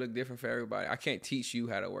smarter look different for everybody. I can't teach you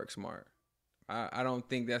how to work smart. I don't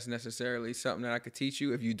think that's necessarily something that I could teach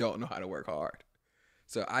you if you don't know how to work hard.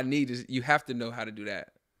 So you have to know how to do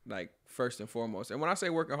that, like first and foremost. And when I say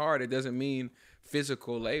working hard, it doesn't mean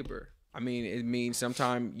physical labor. I mean, it means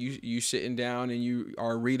sometimes you sitting down and you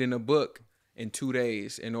are reading a book in 2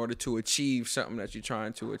 days in order to achieve something that you're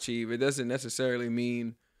trying to achieve. It doesn't necessarily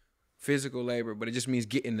mean physical labor, but it just means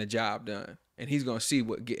getting the job done. And he's going to see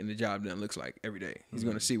what getting the job done looks like every day. He's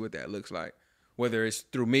going to see what that looks like. Whether it's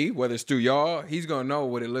through me, whether it's through y'all, he's going to know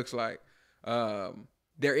what it looks like.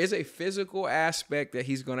 There is a physical aspect that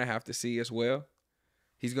he's going to have to see as well.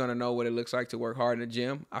 He's going to know what it looks like to work hard in the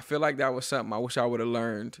gym. I feel like that was something I wish I would have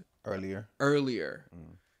learned earlier.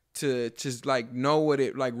 To just like know what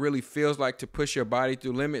it like really feels like to push your body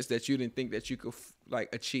through limits that you didn't think that you could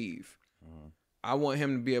like achieve. I want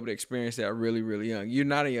him to be able to experience that really, really young. You're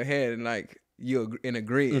nodding your head and like you're in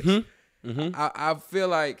agreement. I feel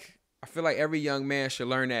like every young man should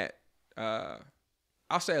learn that.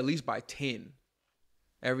 I'll say at least by 10.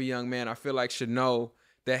 Every young man I feel like should know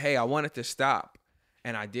that, hey, I wanted to stop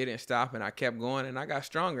and I didn't stop and I kept going and I got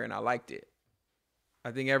stronger and I liked it.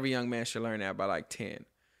 I think every young man should learn that by like 10.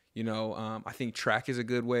 You know, I think track is a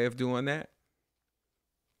good way of doing that.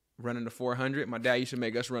 Running the 400. My dad used to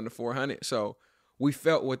make us run the 400. So we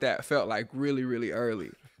felt what that felt like really, really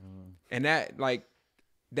early. And that like,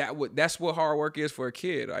 that's what hard work is for a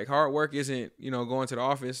kid. Like hard work isn't, you know, going to the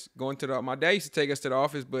office, my dad used to take us to the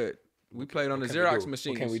office, but we played on the Xerox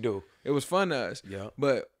machines. What can we do? It was fun to us. Yeah.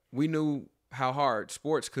 But we knew how hard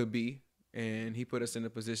sports could be and he put us in a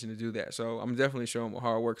position to do that. So I'm definitely showing what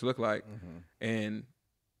hard works look like, and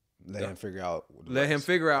Let him figure out. The let him rest.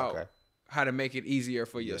 figure out Okay. how to make it easier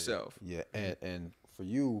for yourself. Yeah, and for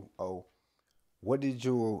you, what did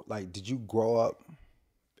you like? Did you grow up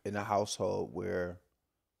in a household where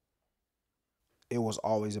it was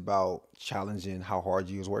always about challenging how hard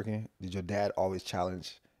you was working? Did your dad always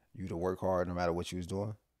challenge you to work hard no matter what you was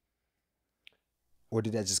doing? Or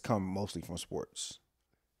did that just come mostly from sports?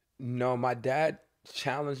 No, my dad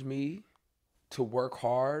challenged me to work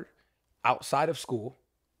hard outside of school.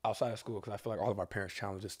 Because I feel like all of our parents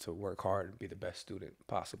challenge us to work hard and be the best student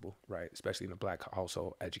possible, right? Especially in a black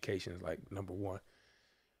household, education is like number one.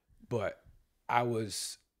 But I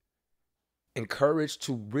was encouraged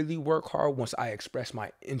to really work hard once I expressed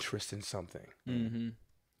my interest in something. Mm-hmm.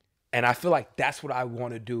 And I feel like that's what I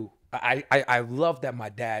want to do. I love that my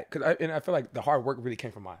dad, and I feel like the hard work really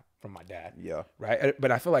came from my dad. Yeah. Right.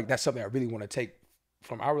 But I feel like that's something I really want to take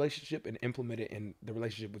from our relationship and implement it in the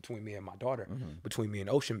relationship between me and my daughter, between me and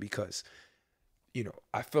Ocean, because,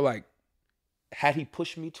 I feel like had he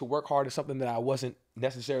pushed me to work hard at something that I wasn't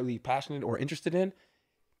necessarily passionate or interested in,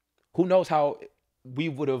 who knows how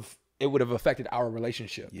it would have affected our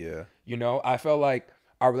relationship. Yeah. I felt like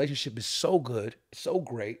our relationship is so good, so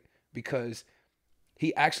great, because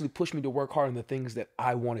he actually pushed me to work hard on the things that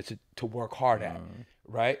I wanted to work hard at.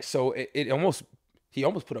 Right. So he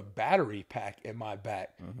almost put a battery pack in my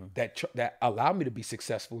back that allowed me to be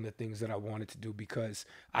successful in the things that I wanted to do, because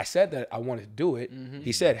I said that I wanted to do it.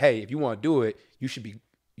 He said, hey, if you want to do it, you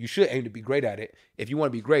should aim to be great at it. If you want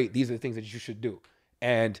to be great, these are the things that you should do.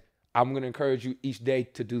 And I'm going to encourage you each day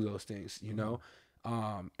to do those things,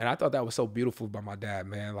 And I thought that was so beautiful by my dad,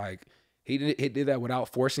 man. Like he did that without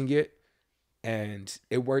forcing it. And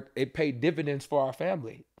it worked. It paid dividends for our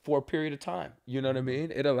family for a period of time. You know what I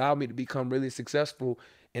mean? It allowed me to become really successful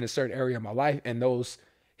in a certain area of my life. And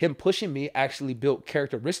him pushing me actually built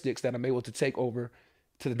characteristics that I'm able to take over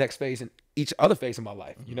to the next phase and each other phase of my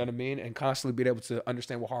life. You know what I mean? And constantly being able to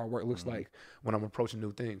understand what hard work looks like when I'm approaching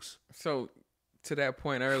new things. So to that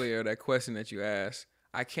point earlier, that question that you asked,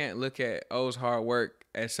 I can't look at O's hard work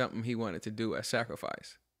as something he wanted to do as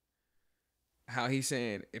sacrifice. How he's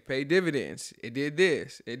saying it paid dividends. It did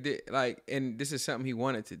this. It did and this is something he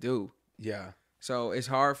wanted to do. Yeah. So it's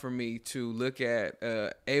hard for me to look at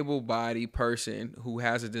a able-bodied person who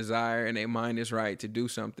has a desire and their mind is right to do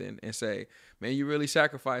something and say, man, you really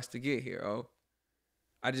sacrificed to get here.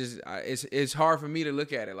 It's hard for me to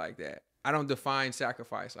look at it like that. I don't define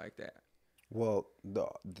sacrifice like that. Well, the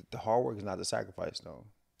hard work is not the sacrifice, though.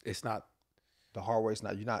 It's not. The hard work is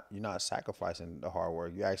not. You're not sacrificing the hard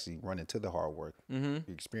work. You actually run into the hard work. You're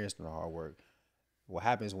experiencing the hard work. What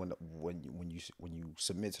happens when you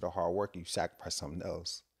submit to the hard work, you sacrifice something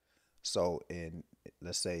else. So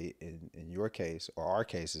let's say in your case or our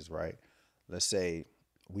cases, right? Let's say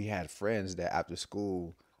we had friends that after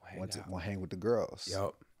school want to hang with the girls.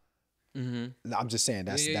 Yep. No, I'm just saying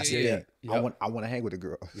that's the yeah. thing. Yep. I want to hang with the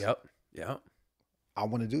girls. Yep. I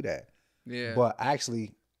want to do that. Yeah. But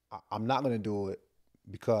actually, I'm not going to do it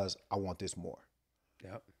because I want this more.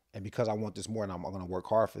 Yep. And because I want this more and I'm going to work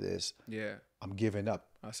hard for this, Yeah. I'm giving up.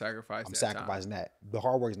 I'm sacrificing that. The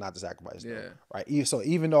hard work is not the sacrifice. Yeah. Though, right. So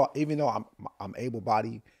even though I'm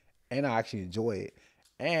able-bodied and I actually enjoy it,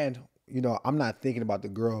 and I'm not thinking about the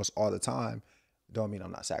girls all the time, don't mean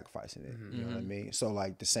I'm not sacrificing it. You know what I mean? So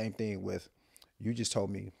like the same thing with, you just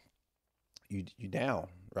told me you down,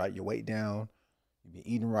 right? Your weight down, you've been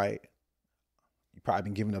eating right, you probably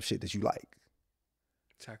been giving up shit that you like.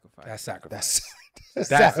 Sacrifice. That's sacrifice. That's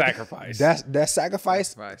sacrifice. That's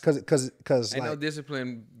sacrifice. Because ain't no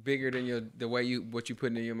discipline bigger than what you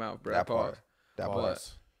putting in your mouth, bro. That part.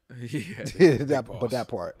 Yeah. that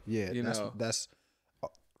part. Yeah. That's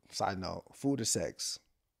side note. Food or sex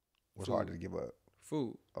was harder to give up.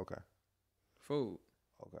 Food. Okay. Food.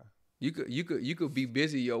 Okay. You could be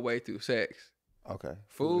busy your way through sex. Okay.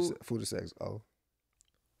 Food or sex. Oh.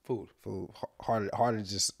 Food. Harder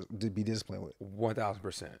just to be disciplined with.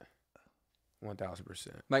 1,000%. 1,000%.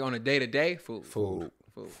 Like on a day-to-day, food.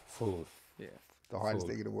 Yeah. The hardest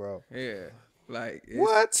thing in the world. Yeah. Like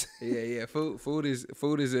what? Yeah. Food is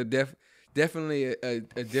definitely a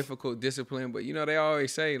difficult discipline, but they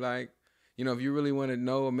always say, like, if you really want to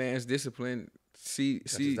know a man's discipline,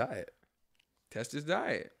 Test his diet. Test his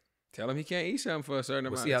diet. Tell him he can't eat something for a certain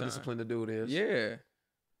amount of time. See how disciplined the dude is. Yeah.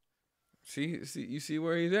 See, you see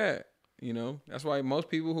where he's at. That's why most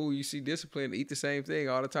people who you see disciplined eat the same thing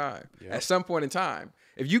all the time. Yep. At some point in time,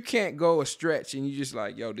 if you can't go a stretch and you just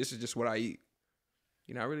like, yo, this is just what I eat,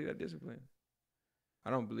 you're not really that disciplined.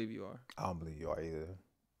 I don't believe you are. I don't believe you are either.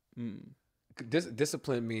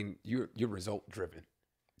 Discipline mean you're result driven.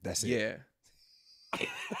 That's it.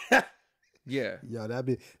 Yeah. Yeah. Yo, that'd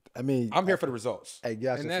be. I mean, I'm here for the results. Hey, get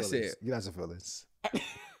out And your that's feelings. it. Get out your feelings. I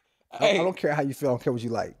Hey, don't care how you feel. I don't care what you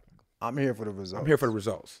like. I'm here for the results. I'm here for the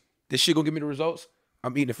results. This shit gonna give me the results.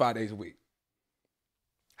 I'm eating it 5 days a week.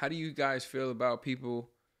 How do you guys feel about people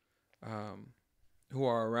who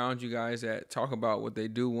are around you guys that talk about what they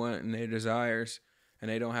do want and their desires, and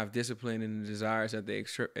they don't have discipline in the desires that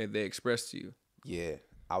they express to you? Yeah,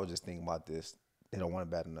 I was just thinking about this. They don't want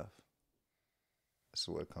it bad enough. That's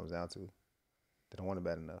what it comes down to. They don't want it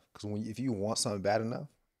bad enough. Because if you want something bad enough,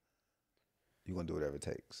 you're gonna do whatever it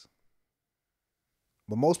takes.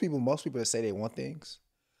 But most people that say they want things,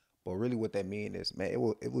 but really what they mean is, man,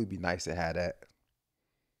 it would be nice to have that.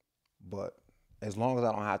 But as long as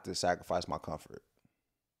I don't have to sacrifice my comfort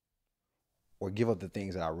or give up the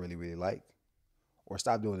things that I really, really like, or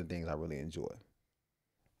stop doing the things I really enjoy.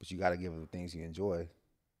 But you got to give up the things you enjoy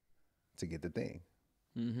to get the thing.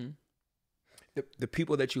 Mm-hmm. The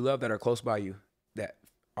people that you love that are close by you that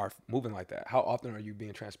are moving like that, how often are you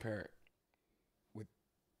being transparent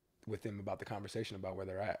with them about the conversation about where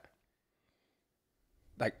they're at?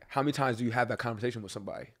 Like, how many times do you have that conversation with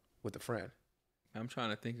somebody, with a friend? I'm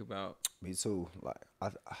trying to think about. Me too. Like,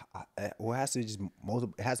 well, it has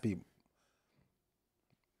to be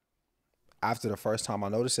after the first time I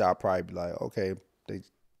noticed it, I'll probably be like, okay, they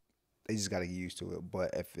just got to get used to it.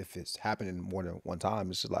 But if it's happening more than one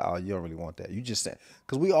time, it's just like, oh, you don't really want that. You just say,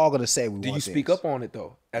 because we all gonna say we want. Do you things. speak up on it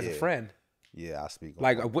though, as a friend? Yeah, I speak up.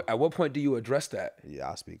 Like, at what point do you address that?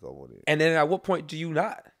 Yeah, I speak up on it. And then at what point do you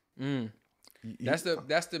not? That's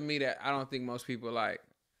the me that I don't think most people like.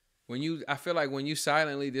 I feel like when you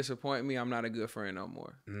silently disappoint me, I'm not a good friend no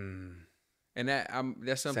more. And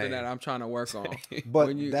that's something Same. that I'm trying to work on.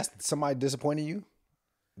 But that's somebody disappointing you.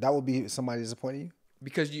 That would be somebody disappointing you.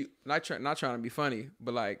 Because you not trying to be funny,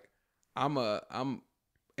 but like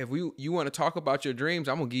if you want to talk about your dreams,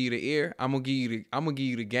 I'm gonna give you the ear. I'm gonna give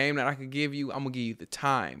you the game that I can give you. I'm gonna give you the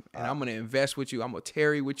time, and I'm gonna invest with you. I'm gonna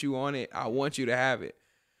tarry with you on it. I want you to have it.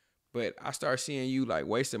 But I start seeing you like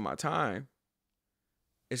wasting my time.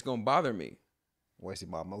 It's gonna bother me. Wasting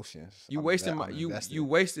my emotions. You wasted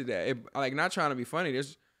that. Like, not trying to be funny.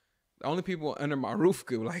 There's the only people under my roof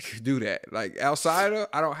could like do that. Like, outside of,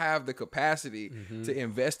 I don't have the capacity to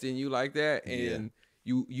invest in you like that, and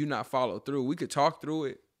you not follow through. We could talk through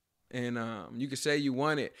it, and you could say you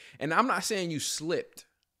want it. And I'm not saying you slipped.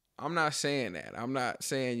 I'm not saying that. I'm not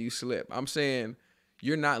saying you slipped. I'm saying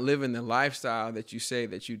you're not living the lifestyle that you say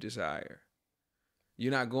that you desire.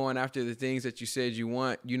 You're not going after the things that you said you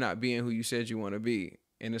want. You're not being who you said you want to be.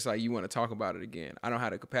 And it's like you want to talk about it again. I don't have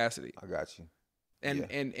the capacity. I got you. And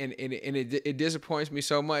it disappoints me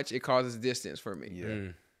so much, it causes distance for me.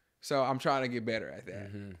 Yeah. So I'm trying to get better at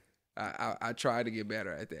that. I try to get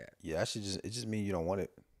better at that. Yeah, it just means you don't want it.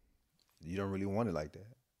 You don't really want it like that.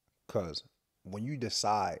 Because when you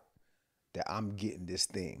decide that I'm getting this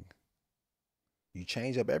thing, you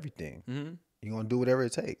change up everything. You're going to do whatever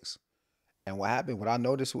it takes. And what I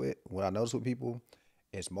notice with people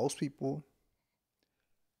is most people,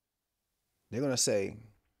 they're going to say,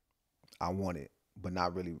 I want it, but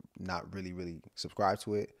not really subscribe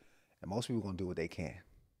to it. And most people are going to do what they can.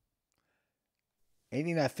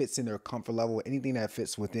 Anything that fits in their comfort level, anything that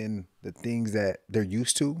fits within the things that they're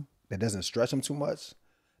used to, that doesn't stretch them too much,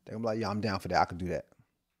 they're going to be like, yeah, I'm down for that. I could do that.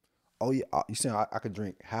 Oh, yeah, you saying I could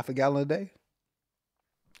drink half a gallon a day?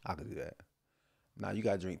 I could do that. Now you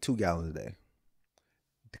got to drink 2 gallons a day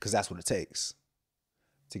because that's what it takes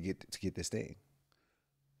to get this thing.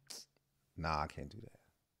 Nah, I can't do that.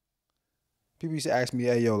 People used to ask me,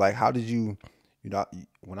 hey, yo, like, how did you know,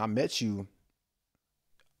 when I met you,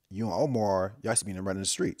 you and Omar, y'all used to be running the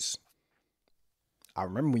streets. I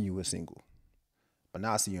remember when you were single, but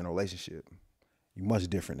now I see you in a relationship. You're much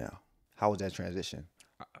different now. How was that transition?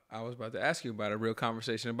 I was about to ask you about a real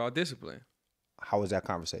conversation about discipline. How was that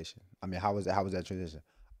conversation? I mean, how was that transition?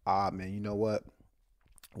 Man, you know what?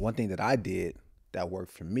 One thing that I did that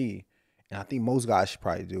worked for me, and I think most guys should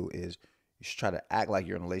probably do, is you should try to act like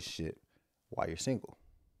you're in a relationship while you're single.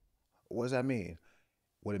 What does that mean?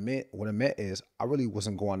 What it meant is I really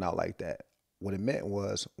wasn't going out like that. What it meant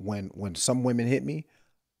was when some women hit me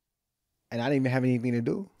and I didn't even have anything to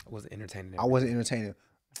do. I wasn't entertaining. I wasn't entertaining.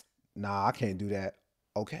 Nah, I can't do that.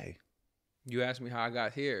 Okay. You asked me how I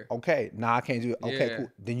got here. Okay. Nah, I can't do it. Okay, Yeah.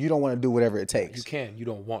 cool. Then you don't want to do whatever it takes. You can. You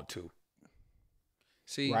don't want to.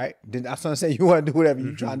 See, right? Then that's what I'm saying. You want to do whatever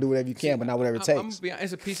you try to do whatever you can, but not whatever it takes. I'm gonna be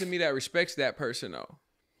honest, it's a piece of me that respects that person though.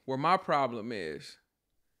 Where my problem is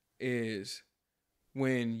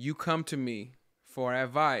when you come to me for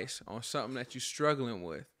advice on something that you're struggling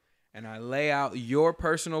with, and I lay out your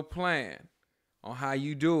personal plan on how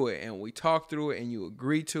you do it, and we talk through it, and you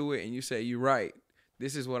agree to it, and you say, you're right,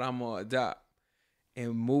 this is what I'm going to adopt.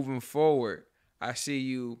 And moving forward, I see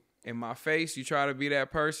you in my face, you try to be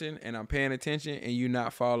that person, and I'm paying attention, and you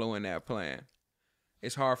not following that plan.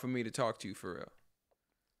 It's hard for me to talk to you for real.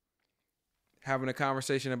 Having a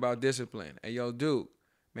conversation about discipline. Hey, yo, Duke,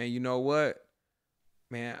 man, you know what?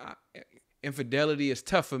 Man, infidelity is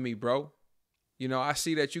tough for me, bro. You know, I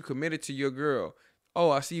see that you committed to your girl. Oh,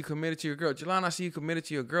 I see you committed to your girl. Jelon, I see you committed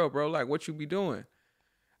to your girl, bro. Like, what you be doing?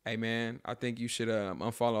 Hey, man, I think you should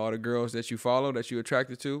unfollow all the girls that you follow, that you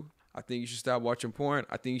attracted to. I think you should stop watching porn.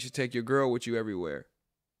 I think you should take your girl with you everywhere.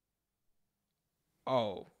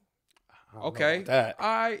 Oh, okay. That. All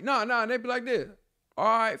right. No, they be like this. All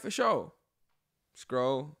right, for sure.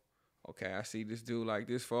 Scroll. Okay, I see this dude like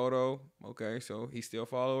this photo. Okay, so he still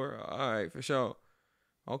follow her. All right, for sure.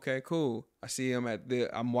 Okay, cool. I see him I'm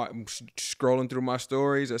scrolling through my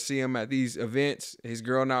stories. I see him at these events. His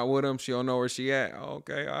girl not with him. She don't know where she at.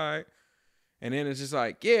 Okay, all right. And then it's just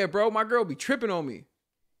like, yeah, bro, my girl be tripping on me.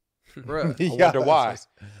 Bruh. I wonder why.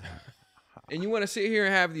 And you want to sit here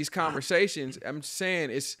and have these conversations. I'm just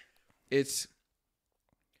saying it's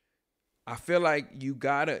I feel like you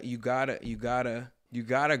gotta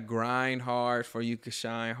grind hard for you to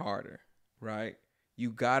shine harder, right?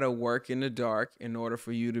 You gotta work in the dark in order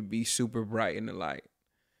for you to be super bright in the light.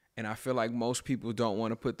 And I feel like most people don't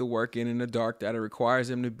want to put the work in the dark that it requires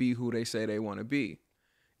them to be who they say they want to be.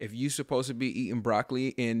 If you supposed to be eating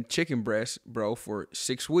broccoli and chicken breast, bro, for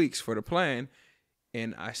 6 weeks for the plan,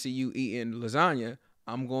 and I see you eating lasagna,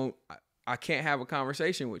 I can't have a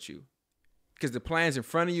conversation with you. Because the plan's in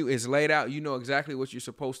front of you, is laid out. You know exactly what you're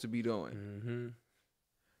supposed to be doing. Mm-hmm.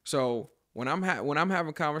 So when I'm having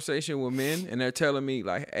a conversation with men and they're telling me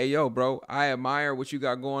like, hey, yo, bro, I admire what you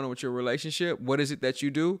got going on with your relationship. What is it that you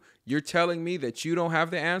do? You're telling me that you don't have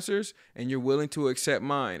the answers and you're willing to accept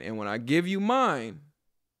mine. And when I give you mine,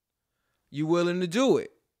 you're willing to do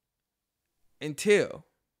it until.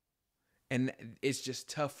 And it's just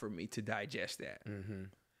tough for me to digest that. Mm-hmm.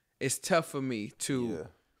 It's tough for me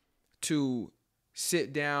to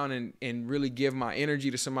sit down and really give my energy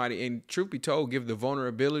to somebody, and truth be told, give the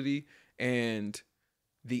vulnerability and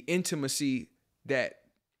the intimacy that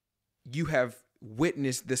you have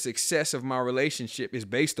witnessed the success of my relationship is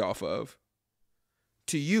based off of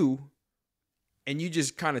to you, and you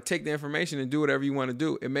just kind of take the information and do whatever you want to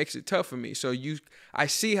do. It makes it tough for me. So I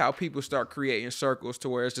see how people start creating circles to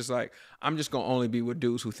where it's just like, I'm just going to only be with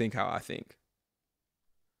dudes who think how I think.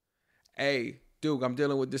 Hey, Duke, I'm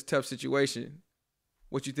dealing with this tough situation.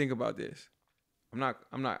 What you think about this? I'm not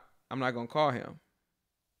gonna call him.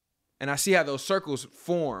 And I see how those circles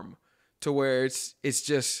form to where it's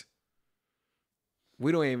just,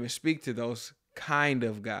 we don't even speak to those kind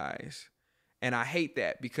of guys. And I hate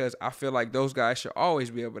that because I feel like those guys should always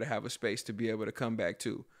be able to have a space to be able to come back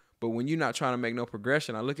to. But when you're not trying to make no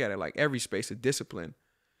progression, I look at it like every space of discipline.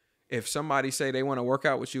 If somebody say they want to work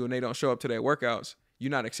out with you and they don't show up to their workouts,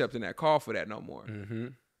 you're not accepting that call for that no more. Mm-hmm.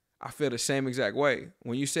 I feel the same exact way.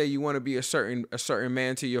 When you say you want to be a certain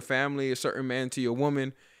man to your family, a certain man to your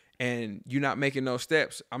woman, and you're not making those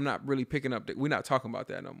steps, I'm not really picking up. We're not talking about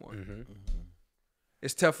that no more. Mm-hmm.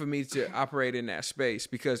 It's tough for me to operate in that space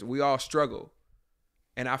because we all struggle.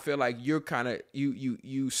 And I feel like you're kind of,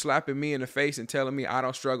 you slapping me in the face and telling me I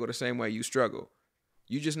don't struggle the same way you struggle.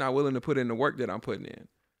 You're just not willing to put in the work that I'm putting in.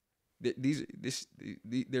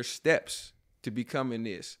 There's steps to becoming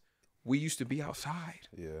this. We used to be outside.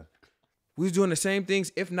 Yeah. We was doing the same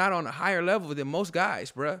things, if not on a higher level than most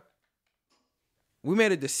guys, bruh. We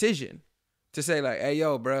made a decision to say like, hey,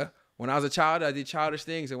 yo, bruh, when I was a child, I did childish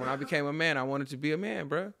things. And when I became a man, I wanted to be a man,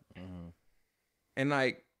 bruh. Mm-hmm. And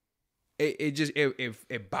like,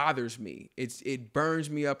 it bothers me. It burns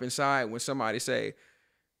me up inside when somebody say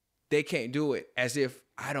they can't do it, as if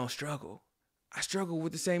I don't struggle. I struggle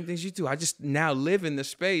with the same things you do. I just now live in the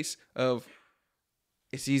space of,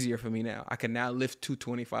 it's easier for me now. I can now lift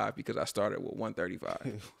 225 because I started with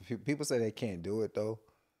 135. People say they can't do it though.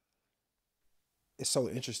 It's so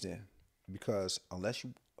interesting because unless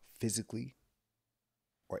you physically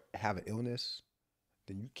or have an illness,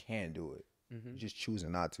 then you can do it. Mm-hmm. You're just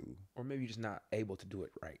choosing not to. Or maybe you're just not able to do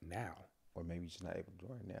it right now. Or maybe you're just not able to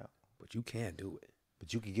do it right now. But you can do it.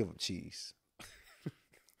 But you can give up cheese.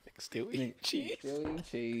 Still eating cheese. Still eating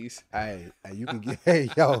cheese. Hey, you can get, hey,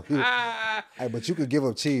 but you could give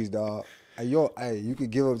up cheese, dog. Hey, you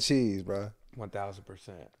could give up cheese, bro. 1,000%.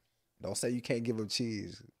 Don't say you can't give up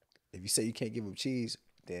cheese. If you say you can't give up cheese,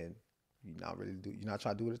 then you're not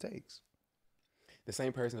trying to do what it takes. The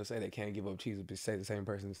same person that say they can't give up cheese would say the same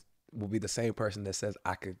person will be the same person that says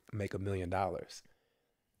I could make $1 million.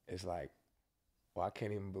 It's like, well, I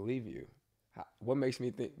can't even believe you. What makes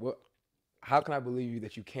me think? How can I believe you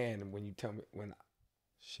that you can when you tell me when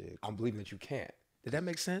Shit. I'm believing that you can't? Did that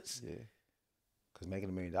make sense? Yeah. Because making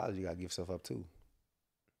 $1 million, you got to give yourself up too.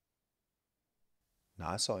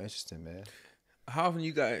 Nah, it's so interesting, man. How often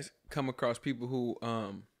you guys come across people who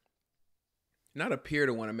not appear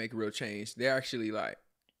to want to make real change? They're actually like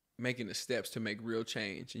making the steps to make real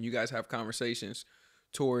change, and you guys have conversations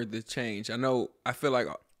toward the change. I feel like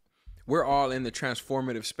we're all in the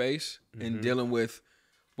transformative space and dealing with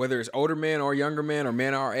whether it's older men or younger men or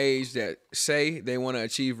men our age that say they want to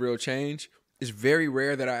achieve real change. It's very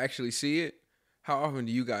rare that I actually see it. How often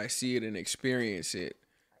do you guys see it and experience it,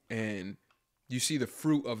 and you see the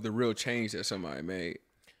fruit of the real change that somebody made?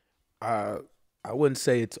 I wouldn't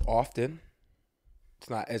say it's often. It's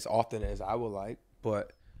not as often as I would like,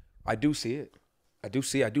 but I do see it. I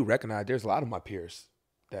do recognize there's a lot of my peers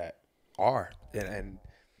that are. And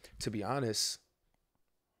to be honest,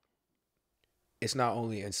 it's not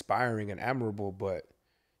only inspiring and admirable, but,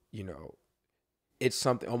 you know, it's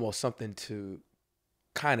almost something to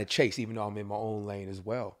kind of chase, even though I'm in my own lane as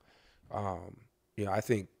well. You know, I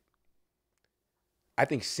think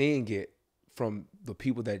seeing it from the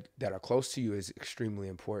people that are close to you is extremely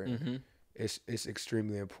important. Mm-hmm. It's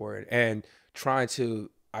extremely important. And trying to,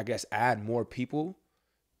 I guess, add more people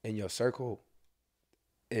in your circle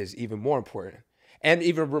is even more important. And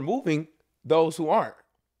even removing those who aren't,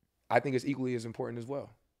 I think it's equally as important as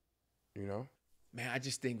well. You know? Man, I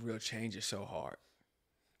just think real change is so hard.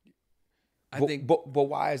 But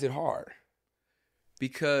why is it hard?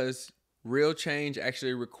 Because real change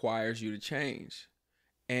actually requires you to change.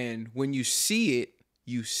 And when you see it,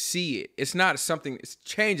 you see it. It's not something,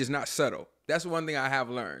 change is not subtle. That's one thing I have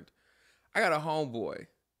learned. I got a homeboy.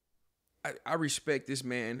 I respect this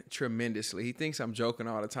man tremendously. He thinks I'm joking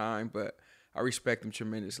all the time, but I respect him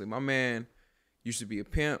tremendously. My man used to be a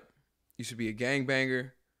pimp, used to be a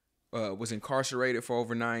gangbanger, was incarcerated for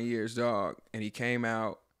over 9 years, dog. And he came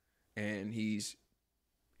out and he's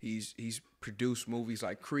produced movies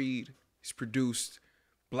like Creed. He's produced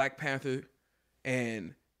Black Panther.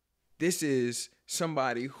 And this is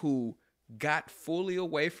somebody who got fully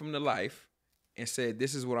away from the life and said,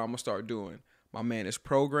 this is what I'm going to start doing. My man is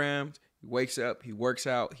programmed. He wakes up, he works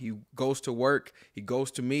out, he goes to work, he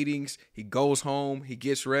goes to meetings, he goes home, he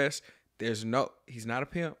gets rest. He's not a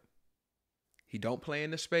pimp. He don't play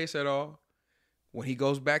in the space at all. When he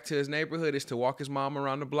goes back to his neighborhood, it's to walk his mom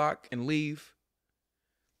around the block and leave.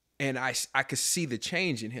 And I could see the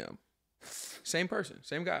change in him. Same person,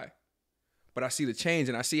 same guy. But I see the change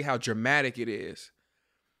and I see how dramatic it is.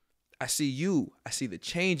 I see the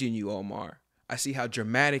change in you, Omar. I see how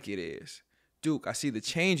dramatic it is. Duke, I see the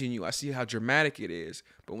change in you. I see how dramatic it is.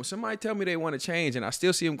 But when somebody tell me they want to change and I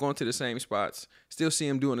still see them going to the same spots, still see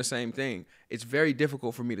them doing the same thing, it's very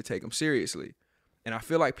difficult for me to take them seriously. And I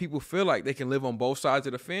feel like people feel like they can live on both sides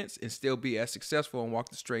of the fence and still be as successful and walk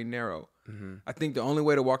the straight and narrow. Mm-hmm. I think the only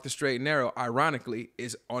way to walk the straight and narrow, ironically,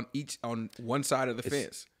 is on one side of the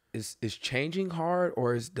fence. Is changing hard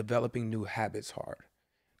or is developing new habits hard?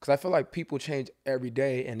 Because I feel like people change every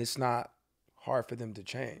day and it's not hard for them to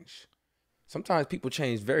change. Sometimes people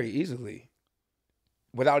change very easily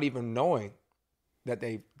without even knowing that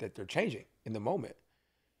they're changing in the moment.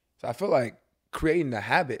 So I feel like creating the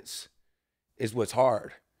habits is what's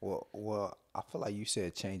hard. Well, I feel like you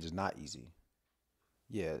said change is not easy.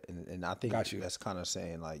 Yeah, and I think that's kind of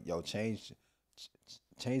saying like, yo, change,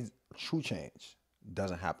 true change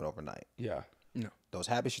doesn't happen overnight. Yeah. No. Those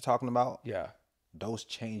habits you're talking about, yeah, those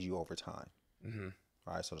change you over time. Mm-hmm.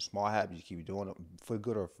 All right, so the small habits you keep doing them for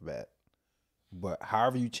good or for bad. But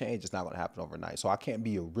however you change, it's not going to happen overnight. So I can't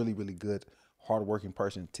be a really, really good, hardworking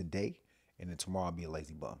person today, and then tomorrow I'll be a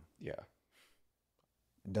lazy bum. Yeah.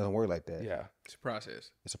 It doesn't work like that. Yeah. It's a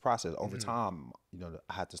process. It's a process. Over time, you know,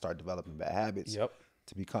 I have to start developing bad habits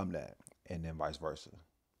to become that, and then vice versa.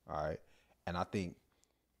 All right. And I think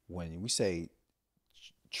when we say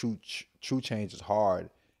true change is hard,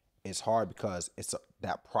 it's hard because it's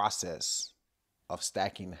that process of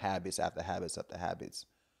stacking habits after habits after habits,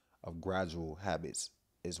 of gradual habits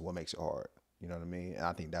is what makes it hard. You know what I mean? And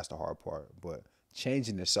I think that's the hard part. But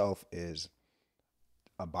changing itself is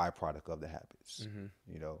a byproduct of the habits.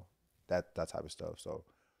 You know, that type of stuff. So,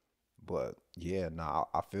 but yeah,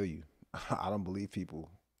 I feel you. I don't believe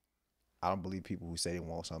people who say they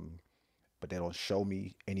want something, but they don't show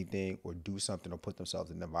me anything or do something or put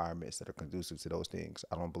themselves in environments that are conducive to those things.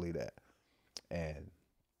 I don't believe that. And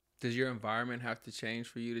does your environment have to change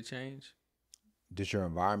for you to change? Does your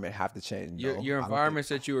environment have to change? No, your environments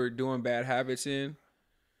that you are doing bad habits in,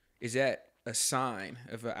 is that a sign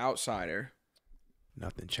of an outsider?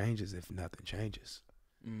 Nothing changes if nothing changes.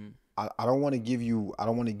 I don't want to give you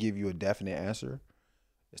a definite answer.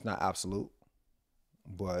 It's not absolute,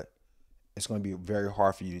 but it's going to be very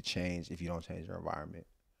hard for you to change if you don't change your environment.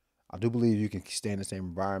 I do believe you can stay in the same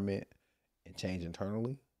environment and change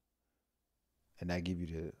internally, and that give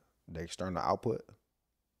you the external output.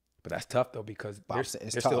 But that's tough though, because there's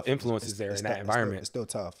it's still tough. influences there in that environment. It's still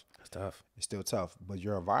tough. It's tough. It's still tough. But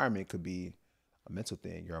your environment could be a mental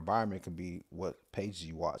thing. Your environment could be what pages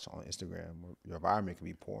you watch on Instagram. Your environment could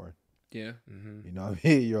be porn. Yeah. You know what I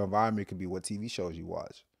mean? Your environment could be what TV shows you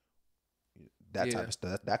watch. That type of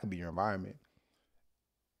stuff. That could be your environment.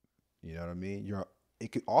 You know what I mean?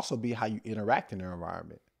 It could also be how you interact in your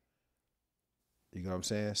environment. You know what I'm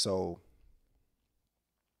saying? So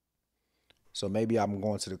maybe I'm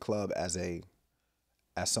going to the club as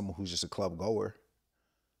someone who's just a club goer,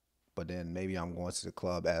 but then maybe I'm going to the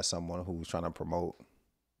club as someone who's trying to promote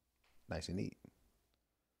nice and neat,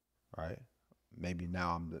 right? Maybe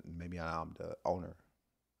now I'm the owner.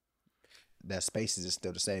 That space is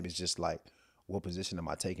still the same. It's just like, what position am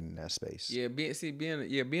I taking in that space? Yeah, being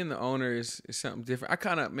the owner is something different.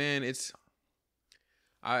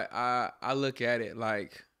 I look at it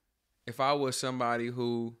like, if I was somebody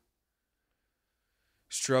who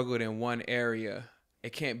struggled in one area,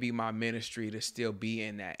 it can't be my ministry to still be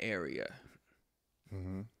in that area.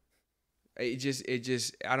 Mm-hmm. It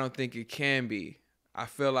just I don't think it can be. I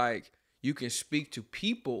feel like you can speak to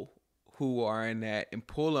people who are in that and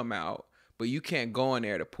pull them out, but you can't go in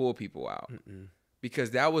there to pull people out.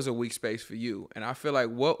 Because that was a weak space for you. And I feel like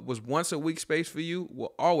what was once a weak space for you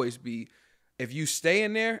will always be, if you stay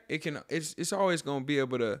in there, it's always going to be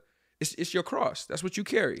able to, it's your cross. That's what you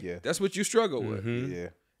carry. Yeah. That's what you struggle with. Yeah.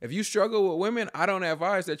 If you struggle with women, I don't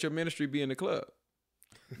advise that your ministry be in the club.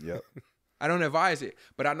 Yep. I don't advise it.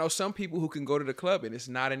 But I know some people who can go to the club and it's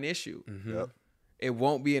not an issue. Yep. It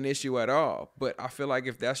won't be an issue at all. But I feel like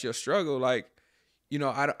if that's your struggle, like, you know,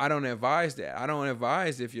 I don't advise that. I don't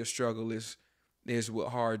advise if your struggle is with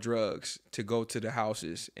hard drugs to go to the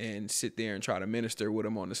houses and sit there and try to minister with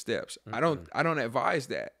them on the steps. I don't advise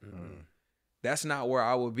that. That's not where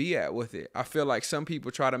I would be at with it. I feel like some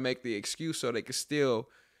people try to make the excuse so they can still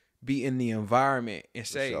be in the environment and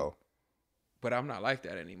say, but I'm not like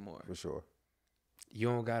that anymore. For sure. You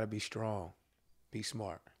don't gotta be strong. Be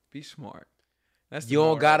smart. Be smart. That's You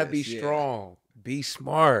don't gotta be strong. Be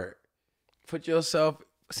smart. Set yourself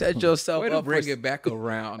Way to up. bring it back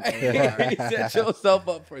around. Set yourself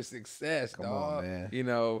up for success, Come dog. on, man. You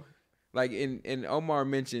know, like in Omar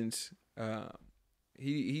mentions,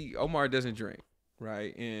 Omar doesn't drink,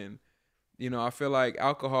 right? And you know, I feel like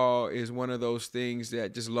alcohol is one of those things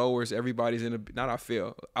that just lowers everybody's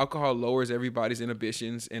alcohol lowers everybody's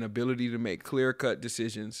inhibitions and ability to make clear-cut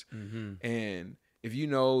decisions. And if you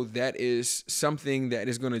know that is something that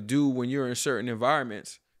is going to do when you're in certain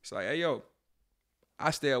environments, it's like, hey, yo, I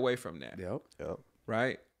stay away from that. Yep.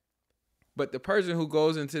 Right? But the person who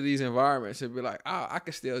goes into these environments and be like, oh, I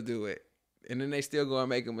can still do it. And then they still go and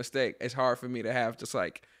make a mistake. It's hard for me to have just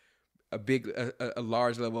like a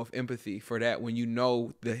large level of empathy for that when you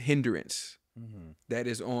know the hindrance that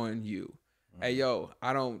is on you. Hey, yo,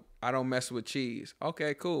 I don't mess with cheese.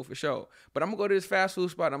 Okay, cool, for sure. But I'm gonna go to this fast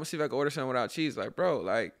food spot. I'm gonna see if I can order something without cheese. Like, bro,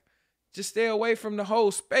 like, just stay away from the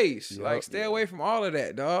whole space. Like, stay away from all of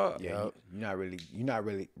that, dog. Yeah. You're not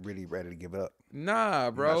really ready to give it up.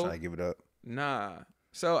 Nah, bro. You're not trying to give it up. Nah.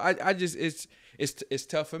 So I just it's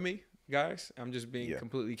tough for me, guys. I'm just being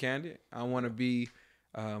completely candid. I want to be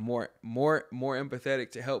more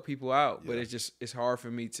empathetic to help people out, but it's hard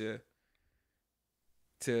for me to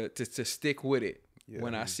stick with it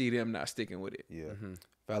when I see them not sticking with it. Yeah.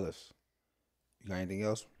 Fellas, you got anything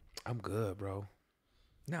else? I'm good, bro.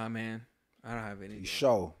 Nah, man, I don't have anything. You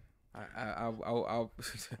show. I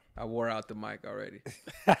wore out the mic already.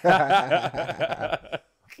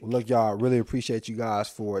 Well, look, y'all, really appreciate you guys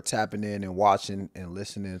for tapping in and watching and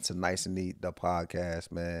listening to Nice and Neat, the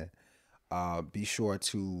podcast, man. Be sure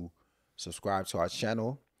to subscribe to our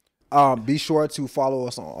channel. Be sure to follow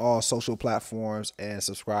us on all social platforms and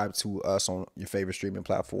subscribe to us on your favorite streaming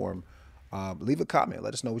platform. Leave a comment.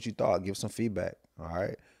 Let us know what you thought. Give some feedback. All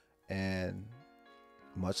right. And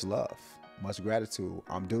much love. Much gratitude.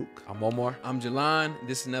 I'm Duke. I'm Omar. I'm Jalan.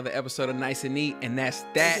 This is another episode of Nice and Neat, and that's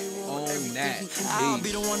that on that. I'll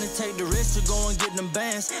be the one to take the risk to go and get them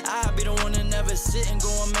bands. I'll be the one to never sit and go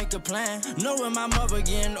and make a plan. Knowing my mother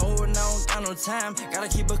getting old and I don't got no time. Gotta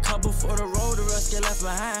keep a couple for the road, the rest get left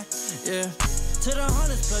behind. Yeah. To the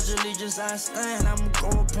hundreds, pledge allegiance I stand. I'm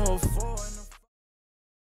going to pull forward.